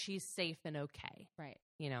 but she's safe and okay. Right.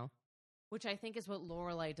 You know, which I think is what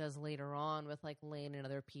Lorelai does later on with, like, Lane and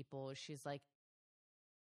other people. She's like,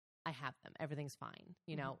 I have them. Everything's fine.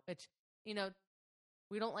 You know, which, you know,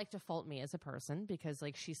 we don't like to fault me as a person because,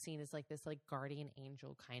 like, she's seen as, like, this, like, guardian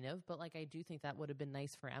angel kind of. But, like, I do think that would have been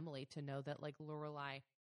nice for Emily to know that, like, Lorelai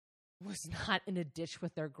was not in a ditch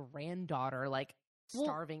with their granddaughter, like,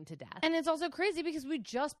 starving to death. And it's also crazy because we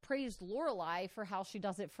just praised Lorelai for how she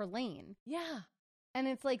does it for Lane. Yeah. And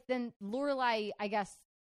it's like, then Lorelai, I guess,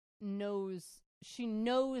 she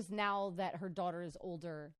knows now that her daughter is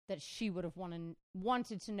older that she would have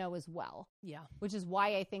wanted to know as well. Yeah. Which is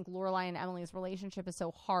why I think Lorelai and Emily's relationship is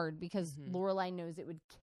so hard because Lorelai knows it would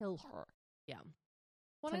kill her. Yeah.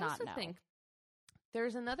 Well, I also think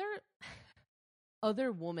there's another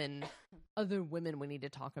other women we need to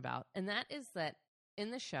talk about. And that is that in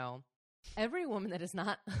the show, every woman that is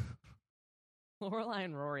not Lorelai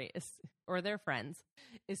and Rory or their friends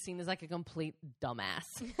is seen as, like, a complete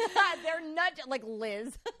dumbass. They're not like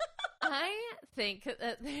Liz. I think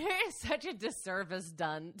that there is such a disservice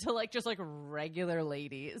done to, like, just, like, regular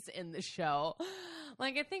ladies in the show.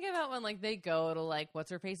 Like, I think about when, like, they go to, like, what's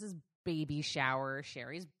her face's baby shower,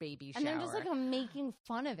 Sherry's baby shower, and they're just, like, making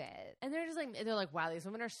fun of it. And they're just like, wow, these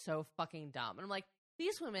women are so fucking dumb. And I'm like,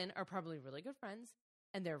 these women are probably really good friends,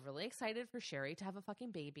 and they're really excited for Sherry to have a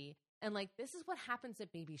fucking baby. And, like, this is what happens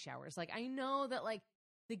at baby showers. Like, I know that, like,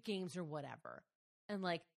 the games are whatever. And,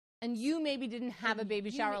 like, and you maybe didn't have a baby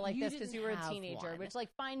shower like this because you were a teenager, which, like,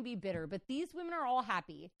 fine, be bitter. But these women are all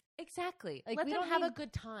happy. Exactly. Like, let them have a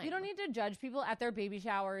good time. We don't need to judge people at their baby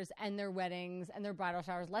showers and their weddings and their bridal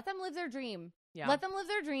showers. Let them live their dream. Yeah. Let them live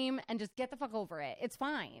their dream and just get the fuck over it. It's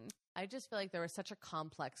fine. I just feel like there was such a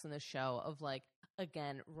complex in the show of, like,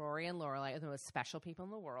 again, Rory and Lorelai are the most special people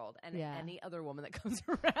in the world. And any other woman that comes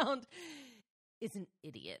around is an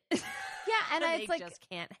idiot. Yeah, and they it's like just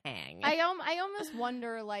can't hang. I almost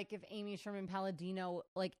wonder like if Amy Sherman Palladino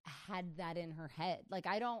like had that in her head. Like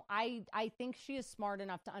I think she is smart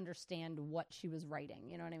enough to understand what she was writing.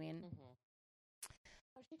 You know what I mean?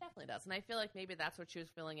 Oh, she definitely does, and I feel like maybe that's what she was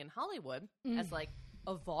feeling in Hollywood as like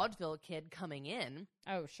a vaudeville kid coming in.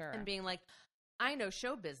 Oh, sure. And being like, I know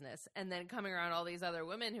show business, and then coming around all these other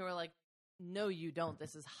women who are like, no, you don't.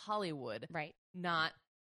 This is Hollywood, right? Not,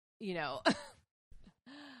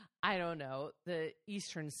 I don't know, the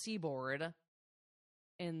Eastern Seaboard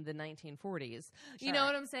in the 1940s. Sure. You know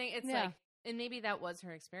what I'm saying? It's like, and maybe that was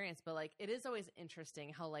her experience, but like, it is always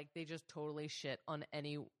interesting how like they just totally shit on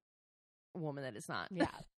any woman that is not. Yeah.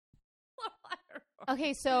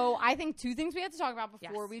 Okay, so I think two things we have to talk about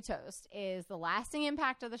before we toast is the lasting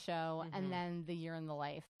impact of the show and then the year in the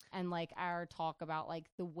life and like our talk about like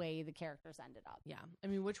the way the characters ended up. Yeah. I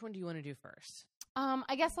mean, which one do you want to do first?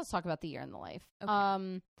 I guess let's talk about the year in the life.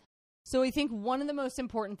 Okay. So I think one of the most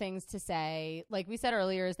important things to say, like we said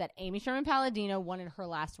earlier, is that Amy Sherman Palladino wanted her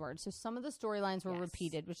last word. So some of the storylines were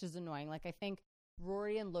repeated, which is annoying. Like I think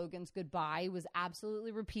Rory and Logan's goodbye was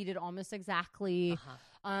absolutely repeated almost exactly.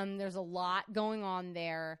 There's a lot going on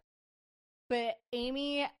there. But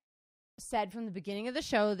Amy said from the beginning of the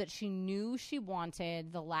show that she knew she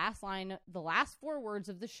wanted the last line, the last 4 words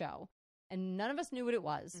of the show. And none of us knew what it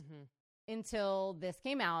was until this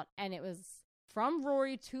came out. And it was from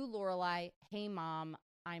Rory to Lorelai, "Hey, Mom,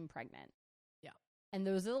 I'm pregnant." Yeah. And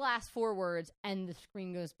those are the last 4 words. And the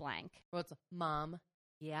screen goes blank. Well, it's Mom,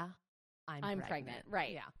 yeah. I'm pregnant.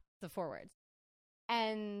 Right. Yeah. The 4 words.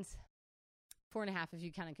 And 4.5 if you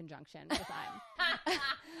count in conjunction with I'm.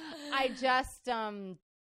 I just,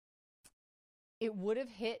 it would have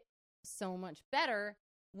hit so much better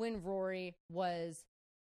when Rory was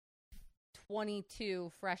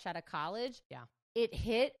 22, fresh out of college. Yeah. It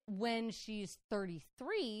hit when she's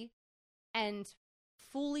 33 and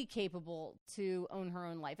fully capable to own her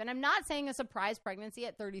own life. And I'm not saying a surprise pregnancy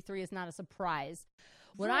at 33 is not a surprise.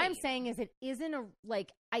 What I'm saying is it isn't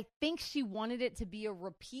I think she wanted it to be a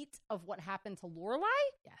repeat of what happened to Lorelai.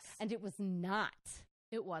 Yes. And it was not.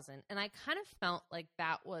 It wasn't. And I kind of felt like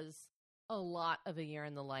that was a lot of a year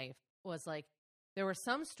in the life. Was like there were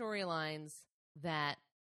some storylines that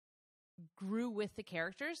grew with the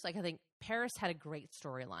characters. Like I think Paris had a great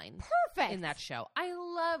storyline. Perfect. In that show. I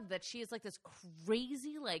love that she is like this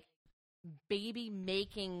crazy like baby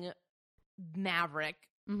making maverick.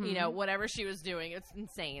 Whatever she was doing, it's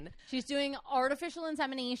insane. She's doing artificial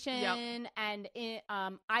insemination and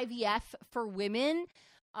IVF for women.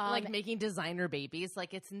 Like making designer babies.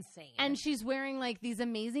 Like it's insane. And she's wearing like these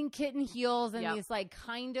amazing kitten heels and these like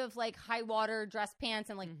kind of like high water dress pants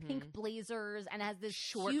and like pink blazers and has this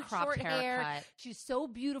short hair. She's so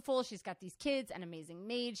beautiful. She's got these kids, an amazing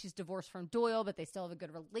maid. She's divorced from Doyle, but they still have a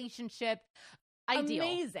good relationship.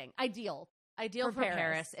 Amazing. Ideal for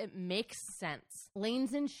Paris. It makes sense.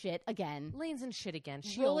 Lanes and shit again.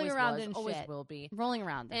 She rolling always around was, in always shit. will be. Rolling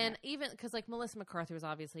around in and it. Even because like Melissa McCarthy was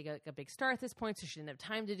obviously like a big star at this point, so she didn't have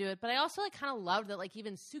time to do it. But I also like kind of loved that like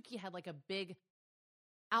even Suki had like a big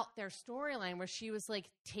out there storyline where she was like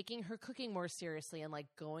taking her cooking more seriously and like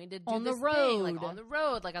going to do on this the road, thing, like on the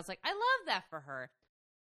road. Like I was like, I love that for her.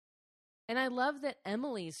 And I love that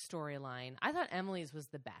Emily's storyline. I thought Emily's was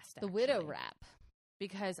the best. The widow rap.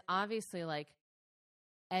 Because obviously like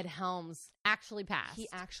Ed Helms actually passed. He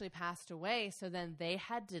actually passed away. So then they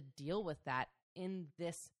had to deal with that in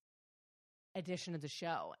this edition of the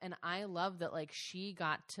show. And I love that like she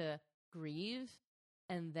got to grieve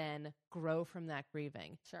and then grow from that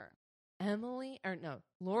grieving. Sure.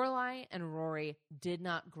 Lorelai and Rory did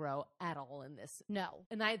not grow at all in this. No.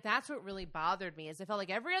 And that's what really bothered me is I felt like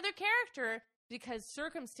every other character, because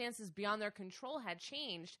circumstances beyond their control had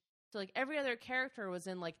changed. So like every other character was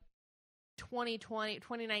in like 2020,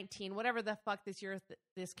 2019, whatever the fuck this year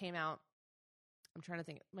this came out. I'm trying to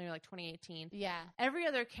think, maybe like 2018. Yeah. Every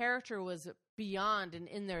other character was beyond and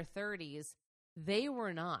in their 30s. They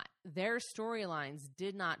were not. Their storylines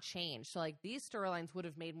did not change. So like these storylines would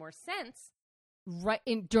have made more sense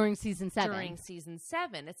during season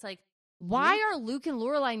 7. It's like, why are Luke and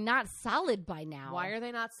Lorelai not solid by now? Why are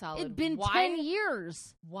they not solid? It'd been 10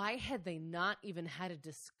 years. Why had they not even had a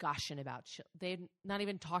discussion about they'd not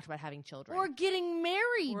even talked about having children or getting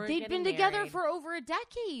married? They'd been together for over a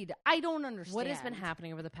decade. I don't understand what has been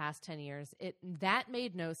happening over the past 10 years. That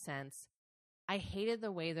made no sense. I hated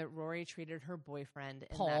the way that Rory treated her boyfriend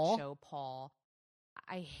in that show, Paul.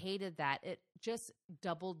 I hated that. It just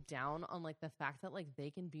doubled down on like the fact that like they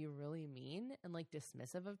can be really mean and like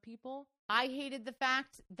dismissive of people. I hated the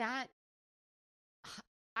fact that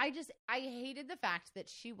I hated the fact that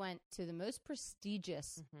she went to the most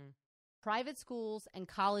prestigious private schools and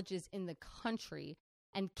colleges in the country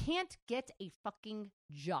and can't get a fucking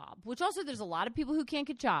job. Which also, there's a lot of people who can't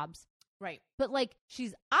get jobs. Right. But, like,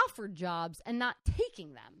 she's offered jobs and not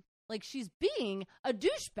taking them. Like, she's being a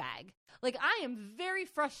douchebag. Like, I am very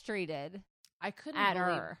frustrated. I couldn't at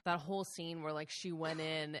believe her. That whole scene where, like, she went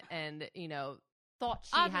in and, you know, thought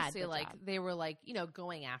she obviously, had the like, job. they were, like, you know,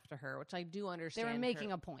 going after her, which I do understand. They were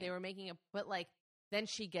making a point. They were making a, but, like, then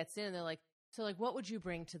she gets in and they're like, so, like, what would you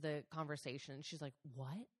bring to the conversation? And she's like, what?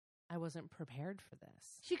 I wasn't prepared for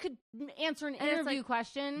this. She could answer an interview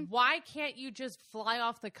question. Why can't you just fly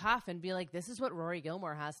off the cuff and be like, this is what Rory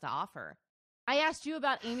Gilmore has to offer? I asked you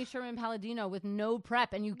about Amy Sherman Palladino with no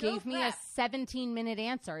prep, and you gave me a 17-minute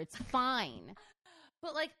answer. It's fine.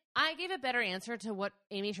 But, like, I gave a better answer to what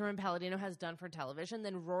Amy Sherman Palladino has done for television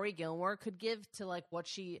than Rory Gilmore could give to, like, what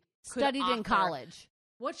she studied in college.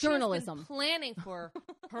 What journalism. She's been planning for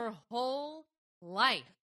her whole life.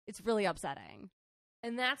 It's really upsetting.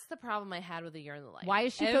 And that's the problem I had with A Year in the Life. Why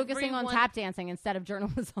is she focusing on tap dancing instead of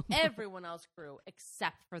journalism? Everyone else grew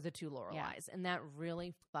except for the two Lorelais. Yeah. And that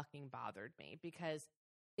really fucking bothered me because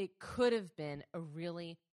it could have been a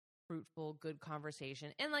really fruitful, good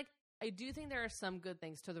conversation. And, like, I do think there are some good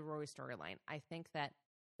things to the Rory storyline. I think that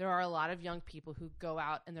there are a lot of young people who go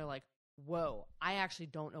out and they're like, whoa, I actually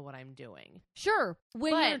don't know what I'm doing. Sure.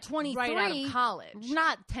 When you're 23. Right out of college.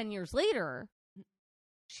 Not 10 years later.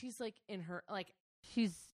 She's, like, in her, like...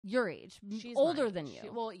 She's your age. She's older than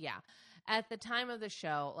you. Well, yeah. At the time of the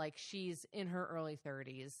show, like, she's in her early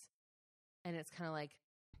 30s. And it's kind of like...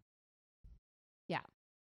 Yeah.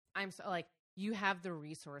 I'm so, like, you have the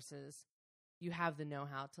resources. You have the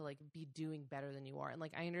know-how to, like, be doing better than you are. And,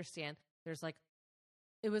 like, I understand there's, like...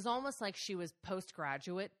 It was almost like she was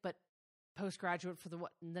postgraduate, but postgraduate for the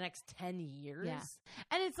next 10 years. Yeah.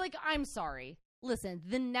 And it's like, I'm sorry. Listen,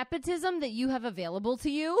 the nepotism that you have available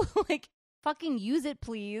to you, like... Fucking use it,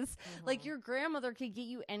 please. Mm-hmm. Like, your grandmother could get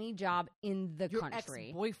you any job in the country. Your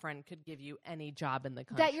ex-boyfriend could give you any job in the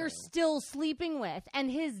country. That you're still sleeping with. And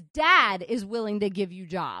his dad is willing to give you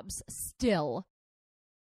jobs. Still.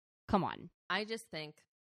 Come on. I just think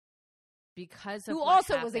because of who what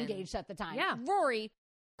also happened, was engaged at the time. Yeah. Rory,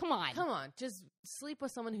 come on. Come on. Just sleep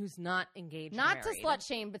with someone who's not engaged. Not to slut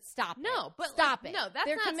shame, but stop it. No, but stop it. No, that's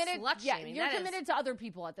They're not committed, slut shaming. You're committed to other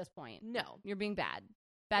people at this point. No. You're being bad.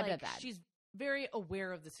 Bad. She's very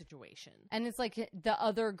aware of the situation. And it's like the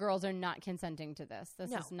other girls are not consenting to this.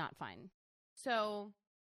 This is not fine. So,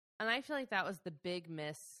 and I feel like that was the big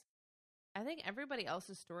miss. I think everybody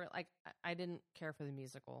else's story, like, I didn't care for the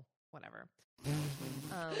musical, whatever.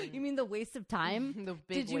 You mean the waste of time?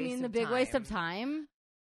 Did you mean the big waste of time?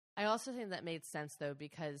 I also think that made sense, though,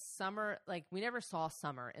 because Summer, like, we never saw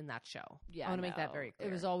Summer in that show. Yeah, I want to make that very clear.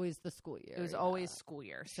 It was always the school year. It was always school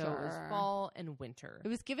year. So it was fall and winter. It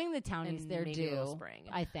was giving the townies their due, spring.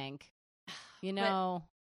 I think. You know.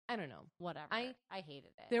 But, I don't know. Whatever. I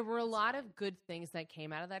hated it. There were a lot of good things that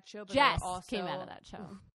came out of that show. But Jess also came out of that show.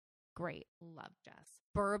 Great. Love Jess.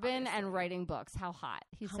 Bourbon and writing books. How hot.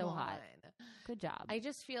 He's so hot. Good job. I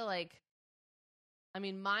just feel like, I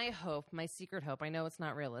mean, my hope, my secret hope, I know it's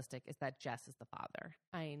not realistic, is that Jess is the father.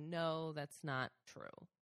 I know that's not true.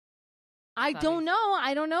 I don't know.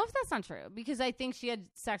 I don't know if that's not true because I think she had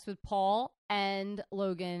sex with Paul and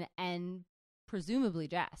Logan and presumably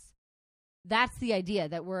Jess. That's the idea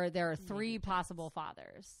that there are three possible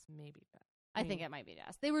fathers. Maybe Jess. I think it might be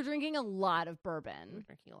Jess. They were drinking a lot of bourbon. They were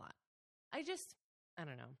drinking a lot. I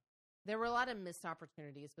don't know. There were a lot of missed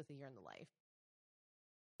opportunities with A Year in the Life.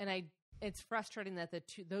 And it's frustrating that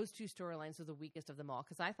those two storylines are the weakest of them all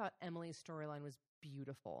because I thought Emily's storyline was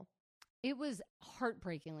beautiful. It was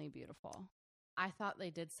heartbreakingly beautiful. I thought they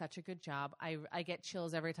did such a good job. I get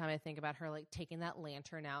chills every time I think about her, like, taking that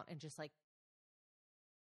lantern out and just, like...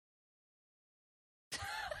 I'm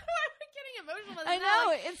getting emotional. I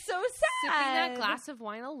know. It's so sad. Sipping that glass of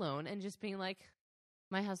wine alone and just being like...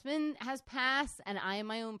 My husband has passed and I am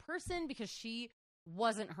my own person because she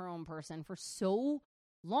wasn't her own person for so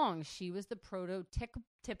long. She was the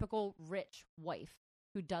prototypical rich wife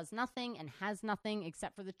who does nothing and has nothing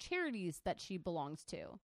except for the charities that she belongs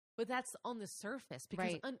to. But that's on the surface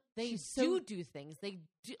because they do things. They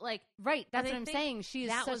do, like, right. That's what I'm saying. She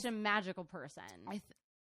is such a magical person.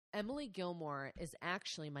 Emily Gilmore is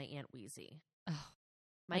actually my Aunt Weezy. Oh,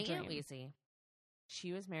 my Aunt Weezy.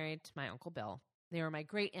 She was married to my Uncle Bill. They were my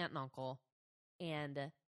great aunt and uncle, and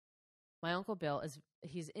my Uncle Bill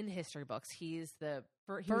he's in history books. He's the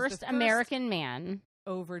first American man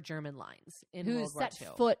over German lines in who World War II.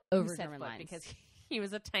 Set foot over German lines because he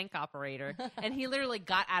was a tank operator, and he literally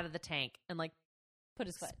got out of the tank and, like, put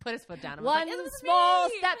his foot down. And One was like, small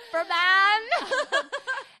step for man.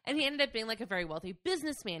 And he ended up being like a very wealthy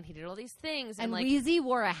businessman. He did all these things. And like, Wheezy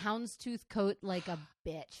wore a houndstooth coat like a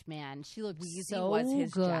bitch, man. She looked so was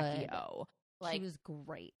his good. Jackie O. Like, she was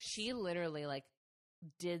great. She literally like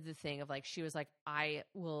did the thing of like, she was like, I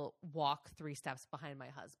will walk 3 steps behind my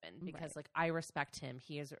husband because like I respect him.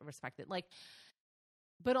 He is respected. Like,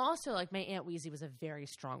 but also like my Aunt Wheezy was a very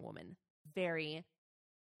strong woman. Very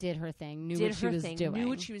did her thing. Knew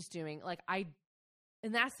what she was doing. Like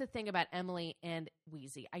and that's the thing about Emily and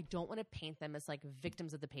Wheezy. I don't want to paint them as like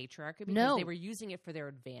victims of the patriarchy because they were using it for their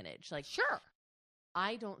advantage. Like, sure.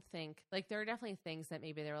 I don't think like there are definitely things that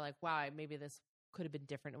maybe they were like, wow, maybe this could have been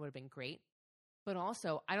different. It would have been great. But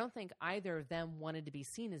also, I don't think either of them wanted to be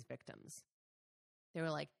seen as victims. They were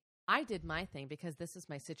like, I did my thing because this is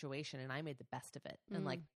my situation and I made the best of it. And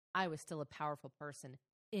like, I was still a powerful person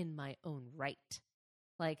in my own right.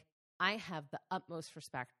 Like, I have the utmost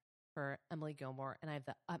respect for Emily Gilmore and I have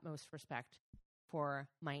the utmost respect for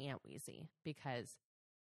my Aunt Wheezy because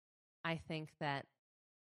I think that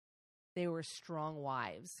they were strong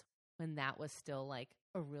wives when that was still like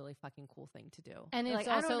a really fucking cool thing to do. And it's like,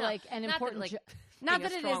 also like an important, not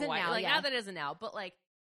that it isn't now, like not that it isn't now, but like,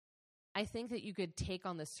 I think that you could take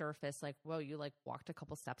on the surface, like, whoa, you like walked a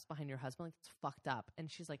couple steps behind your husband, like it's fucked up.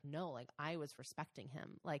 And she's like, no, like I was respecting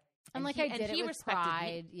him. Like, and like he, I did and it he with respected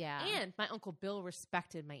pride. me. Yeah. And my Uncle Bill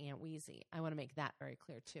respected my Aunt Wheezy. I want to make that very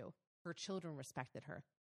clear too. Her children respected her.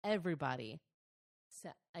 Everybody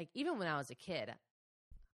said, like, even when I was a kid,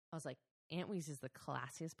 I was like, Aunt Wheezy's the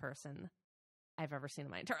classiest person I've ever seen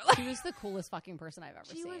in my entire life. She was the coolest fucking person I've ever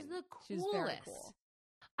seen. She was the coolest. She was very cool.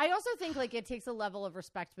 I also think like it takes a level of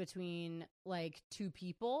respect between like two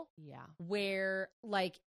people. Yeah. Where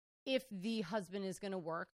like if the husband is going to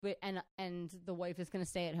work but and the wife is going to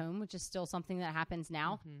stay at home, which is still something that happens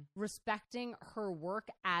now, respecting her work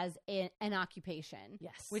as an occupation.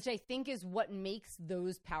 Yes. Which I think is what makes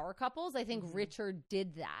those power couples. I think Richard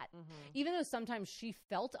did that. Even though sometimes she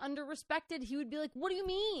felt under-respected, he would be like, what do you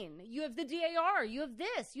mean? You have the DAR, you have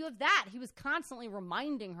this, you have that. He was constantly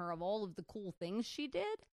reminding her of all of the cool things she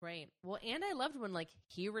did. Right. Well, and I loved when like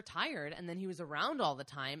he retired and then he was around all the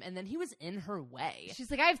time and then he was in her way. She's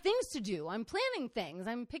like, I have things to do. I'm planning things.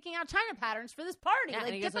 I'm picking out China patterns for this party. Yeah,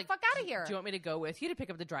 like, get the fuck out of here. Do you want me to go with you to pick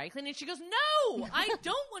up the dry cleaning? And she goes, no, I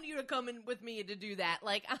don't want you to come in with me to do that.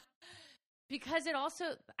 Like, because it also,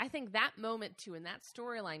 I think that moment too, in that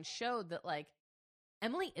storyline showed that like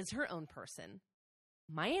Emily is her own person.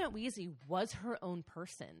 My Aunt Wheezy was her own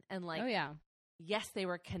person. And like, oh yeah. Yes, they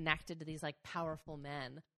were connected to these like powerful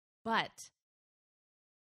men, but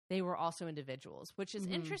they were also individuals, which is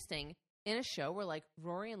interesting in a show where like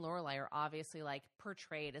Rory and Lorelai are obviously like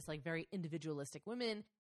portrayed as like very individualistic women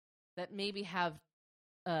that maybe have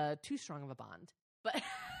too strong of a bond, but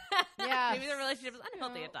yeah, maybe their relationship is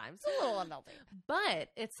unhealthy at times. It's a little unhealthy, but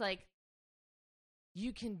it's like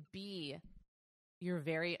you can be your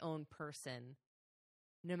very own person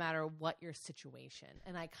no matter what your situation.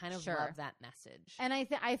 And I kind of love that message. And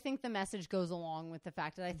I think the message goes along with the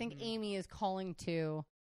fact that I think Amy is calling to,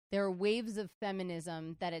 there are waves of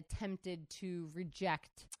feminism that attempted to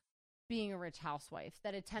reject being a rich housewife,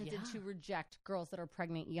 that attempted to reject girls that are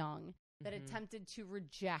pregnant young, that attempted to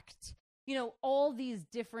reject, you know, all these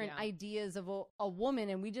different ideas of a woman.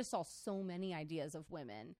 And we just saw so many ideas of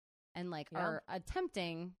women and like are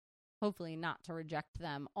attempting, hopefully not to reject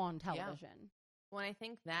them on television. Yeah. Well, I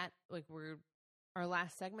think that like our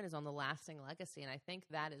last segment is on the lasting legacy, and I think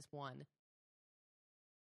that is one.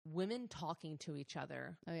 Women talking to each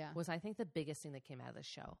other was, I think, the biggest thing that came out of the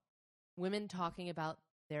show. Women talking about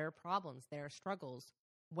their problems, their struggles,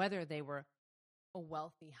 whether they were a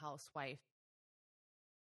wealthy housewife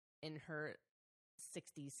in her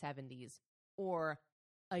 60s, 70s, or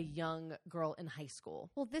a young girl in high school.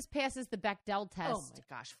 Well, this passes the Bechdel test. Oh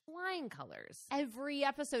my gosh, flying colors. Every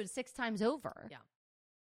episode 6 times over. Yeah.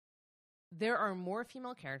 There are more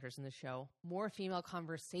female characters in the show, more female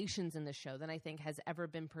conversations in the show than I think has ever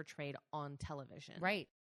been portrayed on television. Right.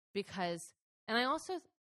 Because, and I also...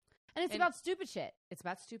 And it's about stupid shit. It's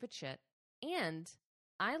about stupid shit. And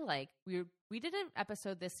I like, we did an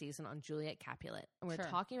episode this season on Juliet Capulet, and we're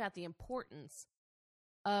talking about the importance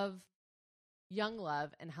of young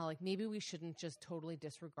love and how like maybe we shouldn't just totally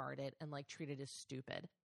disregard it and like treat it as stupid.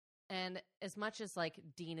 And as much as like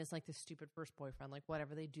Dean is like the stupid first boyfriend, like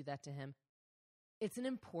whatever, they do that to him, it's an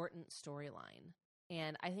important storyline.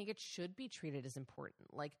 And I think it should be treated as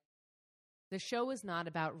important. Like the show is not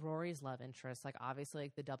about Rory's love interest. Like obviously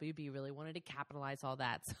like the WB really wanted to capitalize all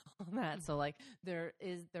that. So like there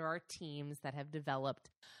are teams that have developed,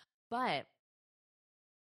 but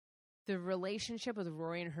the relationship with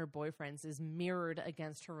Rory and her boyfriends is mirrored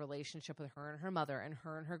against her relationship with her and her mother and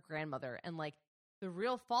her and her grandmother. And like the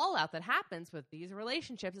real fallout that happens with these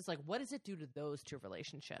relationships is like, what does it do to those two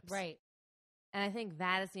relationships? Right. And I think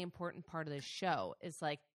that is the important part of this show is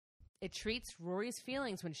like, it treats Rory's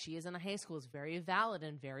feelings when she is in high school as very valid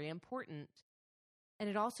and very important. And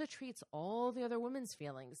it also treats all the other women's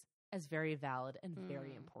feelings as very valid and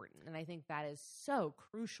very important. And I think that is so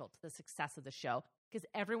crucial to the success of the show because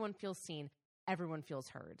everyone feels seen, everyone feels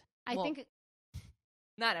heard. I think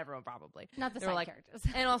not everyone, probably. Not the side characters.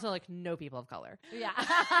 And also, like, no people of color. Yeah.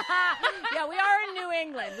 Yeah, we are in New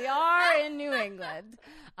England. We are in New England.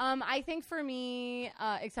 I think for me,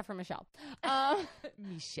 except for Michelle.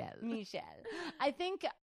 Michelle. I think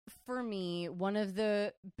for me, one of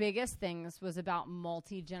the biggest things was about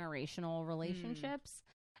multi-generational relationships.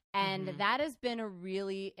 And that has been a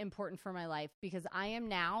really important for my life because I am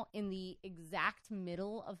now in the exact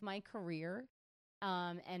middle of my career.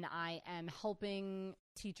 And I am helping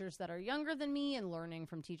teachers that are younger than me and learning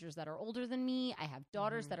from teachers that are older than me. I have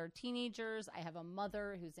daughters that are teenagers. I have a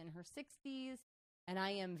mother who's in her 60s. And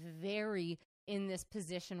I am very in this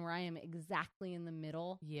position where I am exactly in the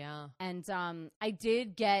middle. Yeah. And I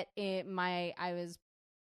did get we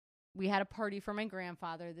had a party for my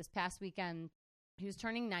grandfather this past weekend. He was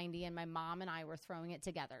turning 90 and my mom and I were throwing it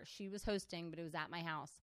together. She was hosting, but it was at my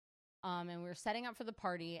house. And we were setting up for the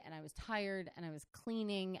party and I was tired and I was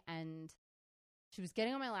cleaning and she was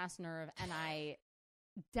getting on my last nerve and I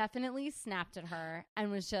definitely snapped at her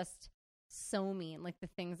and was just so mean. Like the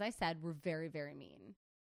things I said were very, very mean.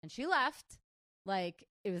 And she left. Like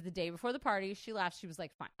it was the day before the party. She left. She was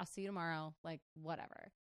like, fine, I'll see you tomorrow. Like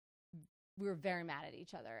whatever. We were very mad at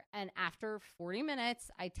each other. And after 40 minutes,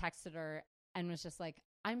 I texted her and was just like,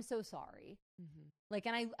 I'm so sorry. Like,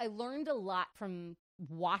 and I learned a lot from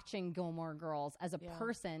watching Gilmore Girls as a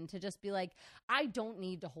person to just be like, I don't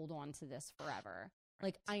need to hold on to this forever. Right.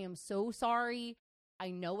 Like, I am so sorry.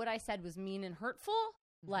 I know what I said was mean and hurtful.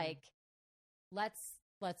 Like, let's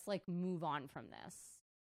like move on from this.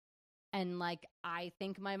 And like, I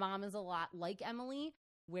think my mom is a lot like Emily,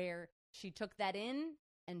 where she took that in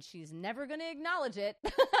and she's never going to acknowledge it.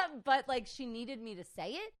 But like, she needed me to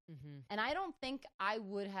say it. And I don't think I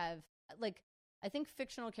would have, like, I think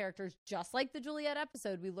fictional characters, just like the Juliet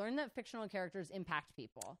episode, we learned that fictional characters impact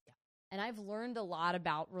people. Yeah. And I've learned a lot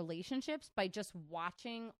about relationships by just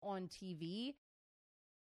watching on TV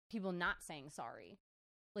people not saying sorry.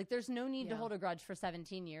 Like, there's no need to hold a grudge for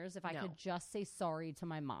 17 years if I could just say sorry to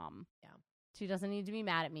my mom. Yeah. She doesn't need to be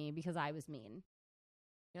mad at me because I was mean.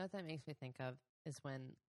 You know what that makes me think of is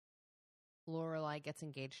when Lorelai gets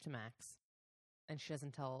engaged to Max and she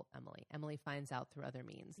doesn't tell Emily. Emily finds out through other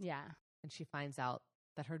means. Yeah. And she finds out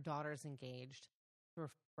that her daughter's engaged to a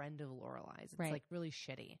friend of Lorelai's. It's like really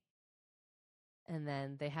shitty. And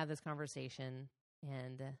then they have this conversation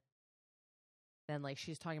and then like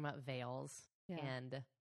she's talking about veils and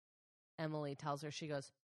Emily tells her, she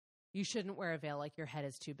goes, you shouldn't wear a veil, like your head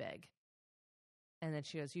is too big. And then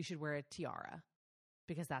she goes, you should wear a tiara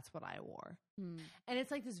because that's what I wore. And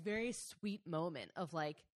it's like this very sweet moment of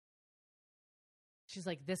like, she's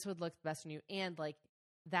like, this would look best on you. And like,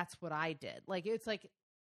 that's what I did. Like, it's like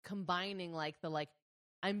combining like the, like,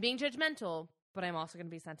 I'm being judgmental, but I'm also going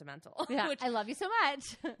to be sentimental. Yeah. Which, I love you so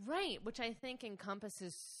much. Right. Which I think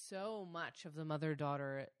encompasses so much of the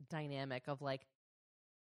mother-daughter dynamic of like,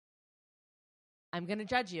 I'm going to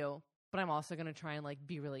judge you, but I'm also going to try and like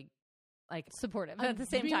be really like supportive at the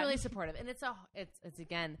same time. Really supportive. And it's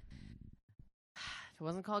again, if it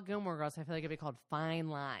wasn't called Gilmore Girls, I feel like it'd be called Fine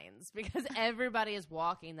Lines because everybody is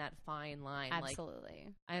walking that fine line. Absolutely.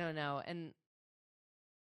 Like, I don't know. And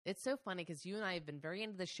it's so funny because you and I have been very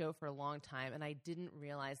into the show for a long time, and I didn't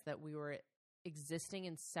realize that we were existing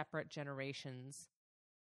in separate generations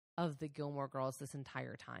of the Gilmore Girls this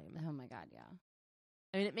entire time. Oh my God, yeah.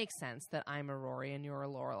 I mean, it makes sense that I'm a Rory and you're a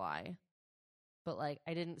Lorelai, but like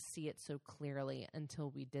I didn't see it so clearly until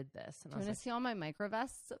we did this. And Do you want to see all my micro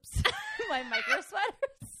vests? My micro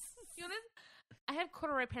sweaters? I had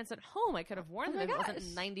corduroy pants at home. I could have worn them if it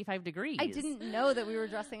wasn't 95 degrees. I didn't know that we were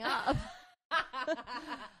dressing up.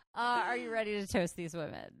 Are you ready to toast these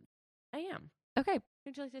women? I am. Okay.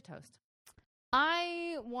 Who'd you like to toast?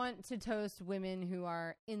 I want to toast women who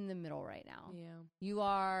are in the middle right now. Yeah. You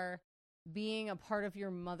are being a part of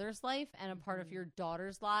your mother's life and a part of your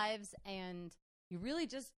daughter's lives, and you really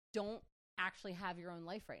just don't actually have your own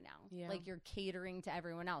life right now. Yeah. Like, you're catering to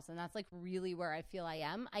everyone else, and that's like really where I feel I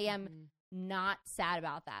am. I am not sad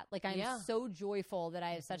about that. Like, I'm so joyful that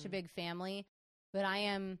I have such a big family, but I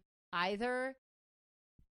am either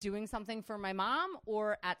doing something for my mom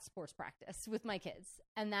or at sports practice with my kids.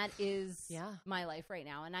 And that is my life right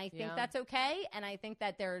now. And I think that's okay. And I think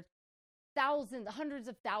that there are hundreds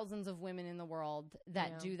of thousands of women in the world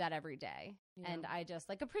that do that every day. Yeah. And I just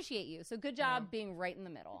like appreciate you. So good job being right in the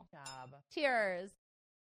middle. Good job. Cheers.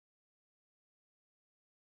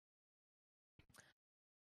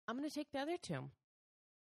 I'm going to take the other two.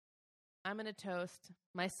 I'm going to toast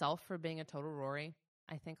myself for being a total Rory.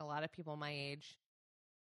 I think a lot of people my age,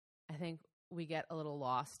 I think we get a little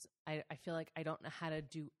lost. I feel like I don't know how to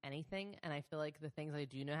do anything, and I feel like the things I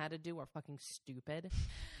do know how to do are fucking stupid.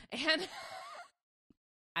 And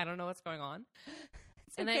I don't know what's going on.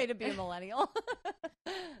 It's okay to be a millennial.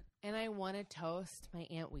 And I want to toast my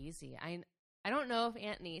Aunt Wheezy. I don't know if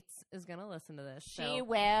Aunt Neats is going to listen to this. She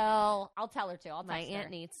will. I'll tell her to. My Aunt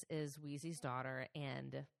Neats is Wheezy's daughter,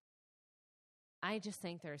 and I just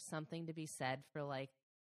think there's something to be said for, like,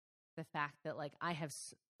 the fact that, like, I have,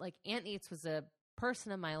 like, Aunt Neats was a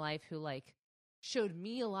person in my life who, like, showed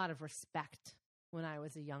me a lot of respect when I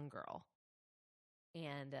was a young girl.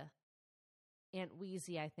 And Aunt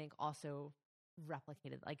Wheezy, I think, also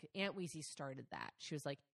replicated, like, Aunt Wheezy started that. She was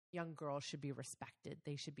like, young girls should be respected.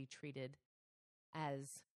 They should be treated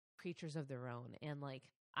as creatures of their own. And, like,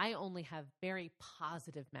 I only have very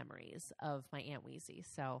positive memories of my Aunt Wheezy.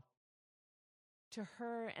 So to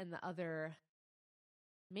her and the other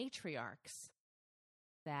matriarchs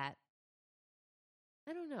that,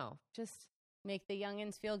 I don't know, just make the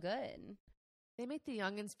youngins feel good. They make the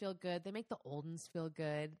youngins feel good. They make the oldins feel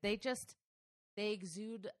good. They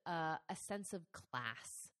exude a sense of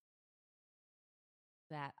class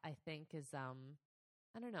that I think is,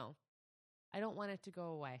 I don't know. I don't want it to go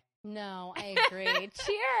away. No, I agree.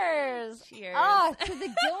 Cheers. Cheers. Oh, to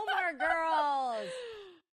the Gilmore Girls.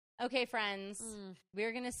 Okay, friends,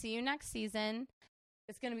 we're going to see you next season.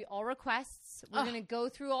 It's going to be all requests. We're going to go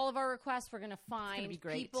through all of our requests. We're going to find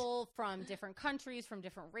people from different countries, from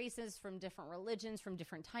different races, from different religions, from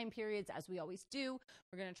different time periods, as we always do.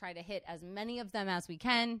 We're going to try to hit as many of them as we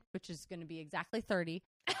can, which is going to be exactly 30.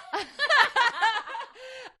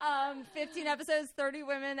 15 episodes, 30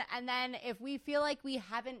 women. And then if we feel like we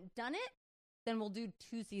haven't done it, then we'll do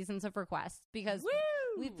 2 seasons of requests because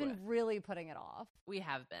we've been really putting it off. We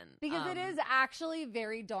have been. Because it is actually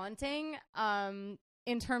very daunting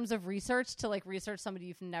in terms of research to, like, research somebody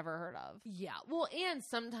you've never heard of. Yeah. Well, and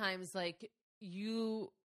sometimes, like,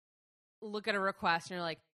 you look at a request and you're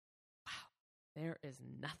like, wow, there is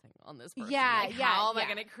nothing on this person. Yeah, like, how am I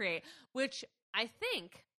going to create? Which I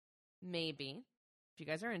think maybe, if you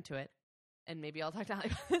guys are into it, and maybe I'll talk to Allie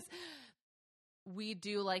about this, we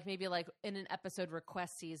do, like, maybe, like, in an episode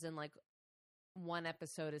request season, like, 1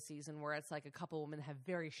 episode a season where it's, like, a couple women have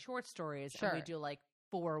very short stories, and we do, like,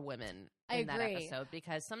 4 women in that episode,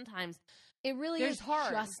 because sometimes it really is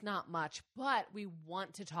hard. Just not much, but we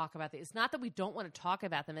want to talk about this. It's not that we don't want to talk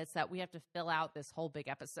about them; it's that we have to fill out this whole big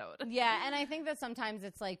episode. Yeah, and I think that sometimes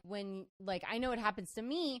it's like when, like, I know it happens to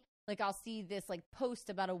me. Like, I'll see this, like, post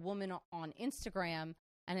about a woman on Instagram,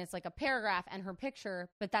 and it's like a paragraph and her picture,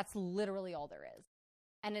 but that's literally all there is.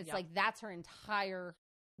 And it's like, that's her entire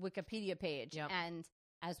Wikipedia page. Yep. And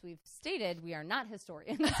as we've stated, we are not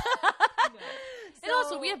historians. No. And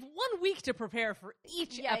also, we have 1 week to prepare for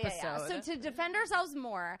each episode. Yeah. So to defend ourselves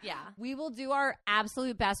more, yeah, we will do our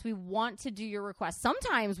absolute best. We want to do your requests.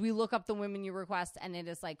 Sometimes we look up the women you request, and it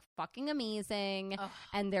is, like, fucking amazing. Ugh.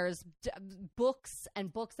 And there's books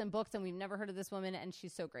and books and books, and we've never heard of this woman, and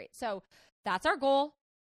she's so great. So that's our goal.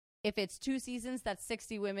 If it's 2 seasons, that's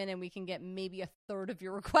 60 women, and we can get maybe a third of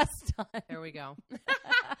your requests done. There we go.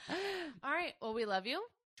 All right. Well, we love you.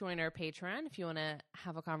 Join our Patreon if you want to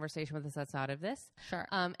have a conversation with us outside of this. Sure.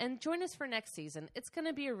 And join us for next season. It's going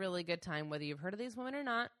to be a really good time, whether you've heard of these women or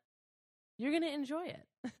not. You're going to enjoy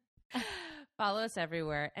it. Follow us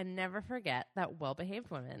everywhere, and never forget that well-behaved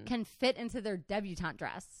women can fit into their debutante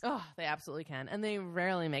dress. Oh, they absolutely can. And they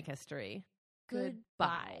rarely make history.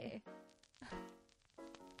 Goodbye.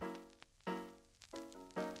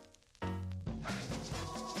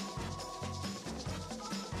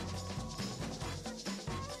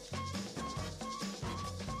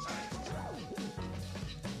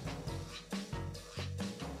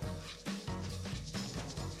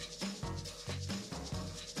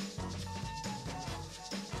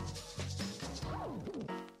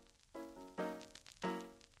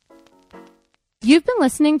 You've been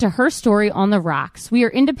listening to Her Story on the Rocks. We are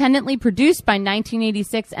independently produced by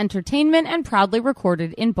 1986 Entertainment and proudly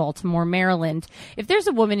recorded in Baltimore, Maryland. If there's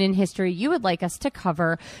a woman in history you would like us to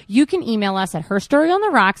cover, you can email us at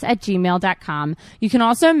herstoryontherocks@gmail.com. You can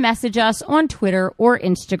also message us on Twitter or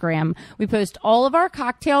Instagram. We post all of our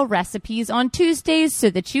cocktail recipes on Tuesdays so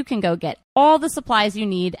that you can go get all the supplies you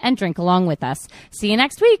need and drink along with us. See you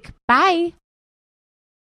next week. Bye.